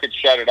 if I could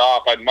shut it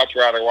off, I'd much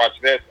rather watch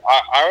this.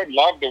 I would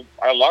love to.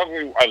 I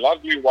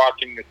love you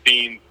watching the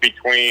scenes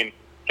between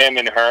him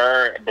and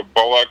her,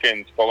 Bullock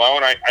and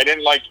Stallone. I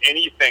didn't like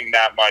anything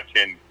that much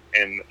in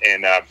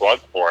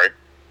Bloodsport.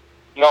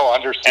 No,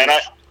 Under Siege.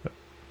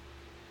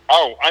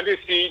 Under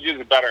Siege is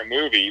a better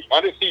movie.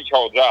 Under Siege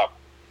holds up.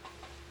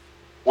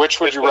 Which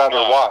would you rather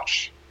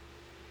watch?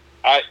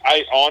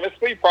 I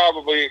honestly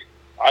probably,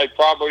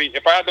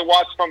 if I had to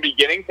watch from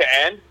beginning to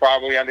end,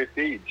 probably Under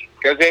Siege.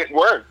 Because it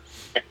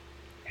works.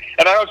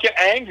 And I don't get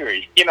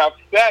angry,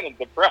 upset and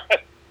depressed.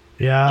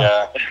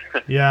 Yeah.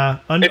 It's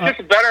just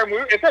a better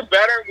movie. It's a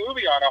better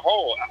movie on a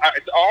whole.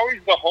 It's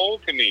always the whole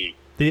to me.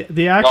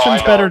 The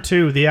action's better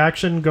too. The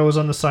action goes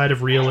on the side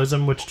of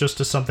realism, which just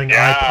is something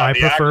I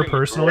prefer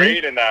personally.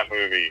 Great in that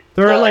movie.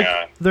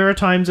 There are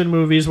times in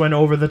movies when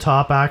over the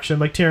top action,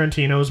 like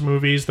Tarantino's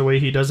movies, the way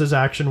he does his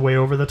action way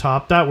over the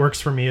top, that works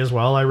for me as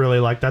well. I really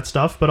like that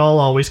stuff, but I'll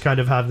always kind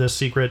of have this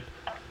secret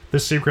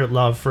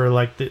love for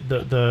like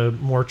the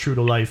more true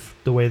to life,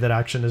 the way that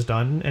action is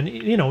done. And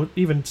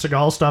even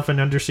Seagal stuff in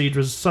Under Siege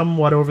was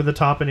somewhat over the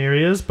top in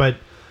areas, but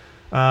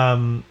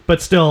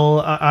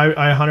still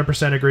I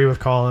 100% agree with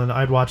Colin.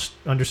 I'd watch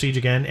Under Siege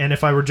again, and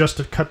if I were just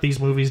to cut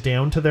these movies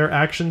down to their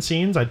action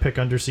scenes, I'd pick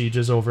Under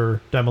Siege's over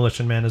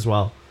Demolition Man as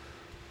well.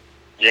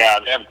 Yeah,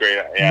 they have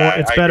great. Yeah,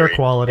 it's better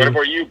quality. What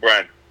about you,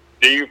 Brent?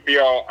 Do you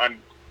feel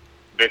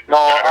this? No,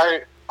 I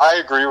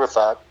agree with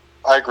that.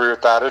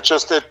 It's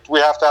just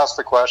we have to ask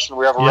the question.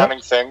 We have a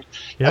running thing,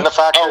 and the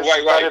fact is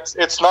that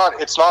it's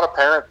not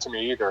apparent to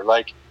me either.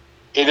 Like,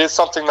 it is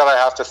something that I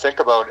have to think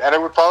about, and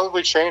it would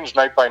probably change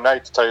night by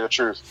night. To tell you the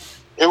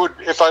truth, it would.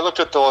 If I looked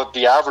at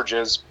the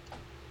averages,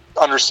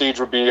 Under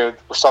Siege would be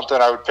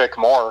something I would pick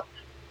more.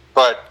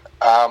 But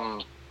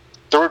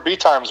there would be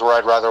times where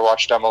I'd rather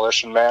watch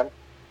Demolition Man.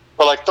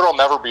 But like, there'll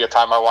never be a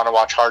time I want to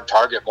watch Hard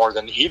Target more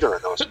than either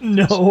of those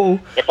movies. No.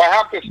 If I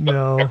have to,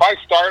 if I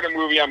start a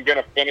movie, I'm going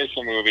to finish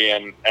a movie,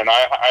 and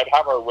I'd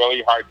have a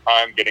really hard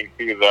time getting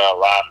through the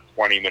last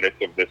 20 minutes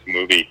of this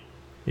movie.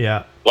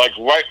 Yeah. Like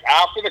right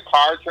after the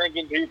car turns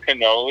into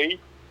cannoli,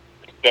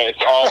 it's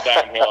all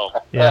downhill.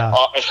 Yeah.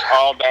 It's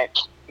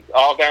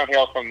all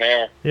downhill from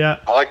there. Yeah.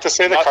 I like to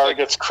say the car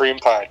gets cream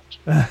pie.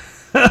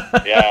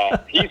 Yeah,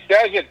 he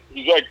says it.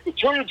 He's like, it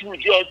turned into a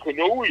giant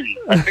cannoli.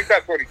 I think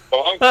that's what his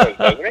song says,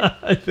 doesn't he?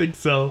 I think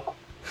so.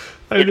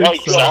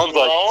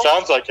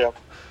 Sounds like him.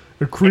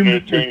 A cream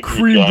right in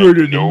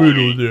the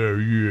middle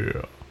there,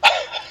 yeah.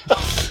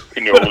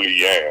 Cannoli,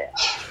 yeah.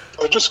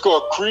 I just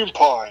got cream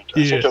pie.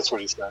 I think that's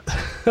what he said.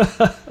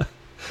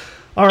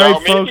 All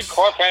right, maybe folks.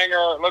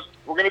 Cliffhanger.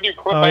 We're gonna do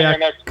cliffhanger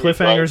next.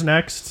 Cliffhanger's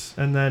next,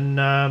 and then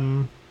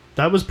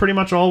that was pretty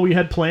much all we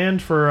had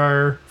planned for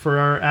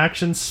our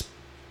action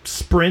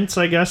sprints,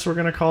 I guess we're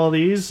gonna call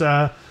these.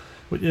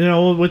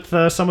 With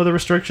some of the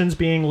restrictions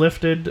being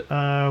lifted,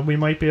 we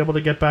might be able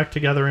to get back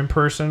together in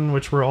person,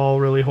 which we're all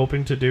really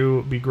hoping to do.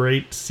 It'd be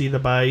great to see the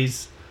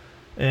guys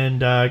and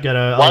get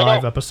a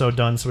live episode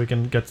done, so we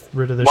can get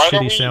rid of this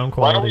shitty sound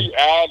quality.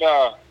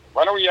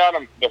 Why don't we add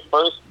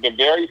the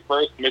very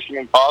first Mission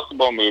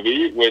Impossible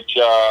movie, which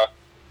I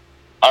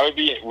would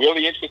be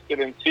really interested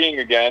in seeing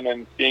again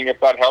and seeing if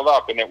that held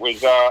up. And it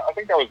was, I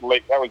think that was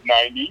late. That was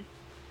 90.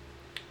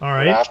 All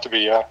right. It'd have to be,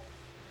 yeah.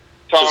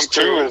 Because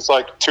 2 is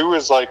like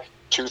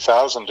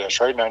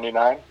 2000-ish, right?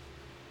 99.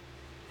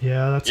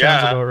 Yeah, that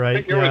sounds about right.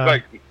 I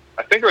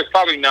think it was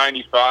probably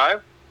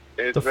 95.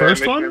 The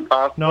first one?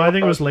 No, I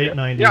think it was late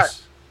 90s. Yeah.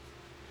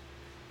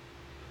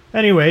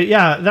 Anyway,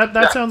 yeah,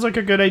 that sounds like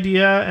a good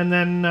idea. And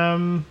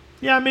then,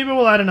 maybe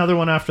we'll add another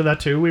one after that,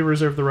 too. We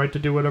reserve the right to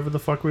do whatever the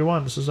fuck we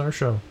want. This is our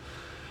show.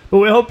 But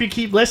we hope you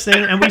keep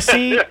listening. And we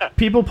see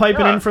people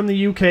piping in from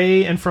the UK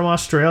and from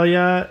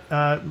Australia.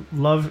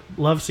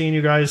 Love seeing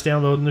you guys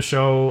downloading the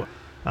show.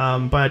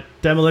 But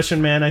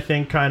Demolition Man, I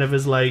think, kind of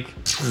is like,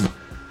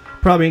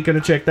 probably ain't going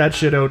to check that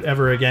shit out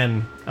ever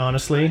again,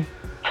 honestly.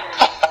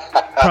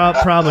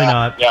 Probably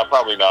not. Yeah,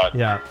 probably not.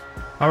 Yeah.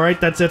 All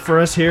right, that's it for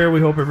us here. We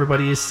hope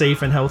everybody is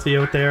safe and healthy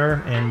out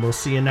there, and we'll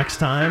see you next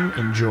time.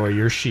 Enjoy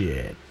your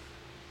shit.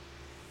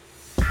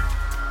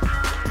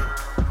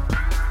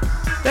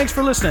 Thanks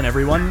for listening,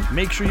 everyone.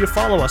 Make sure you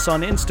follow us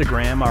on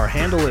Instagram. Our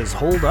handle is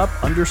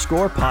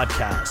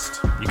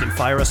holdup_podcast. You can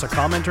fire us a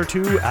comment or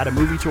two, add a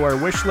movie to our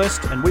wish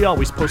list, and we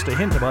always post a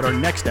hint about our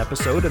next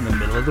episode in the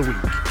middle of the week.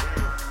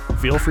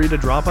 Feel free to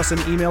drop us an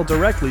email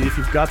directly if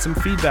you've got some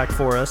feedback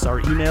for us.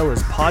 Our email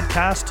is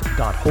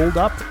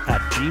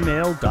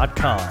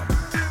podcast.holdup@gmail.com.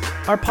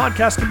 Our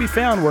podcast can be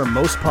found where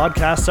most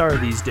podcasts are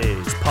these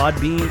days: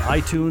 Podbean,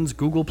 iTunes,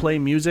 Google Play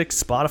Music,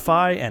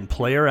 Spotify, and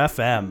Player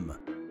FM.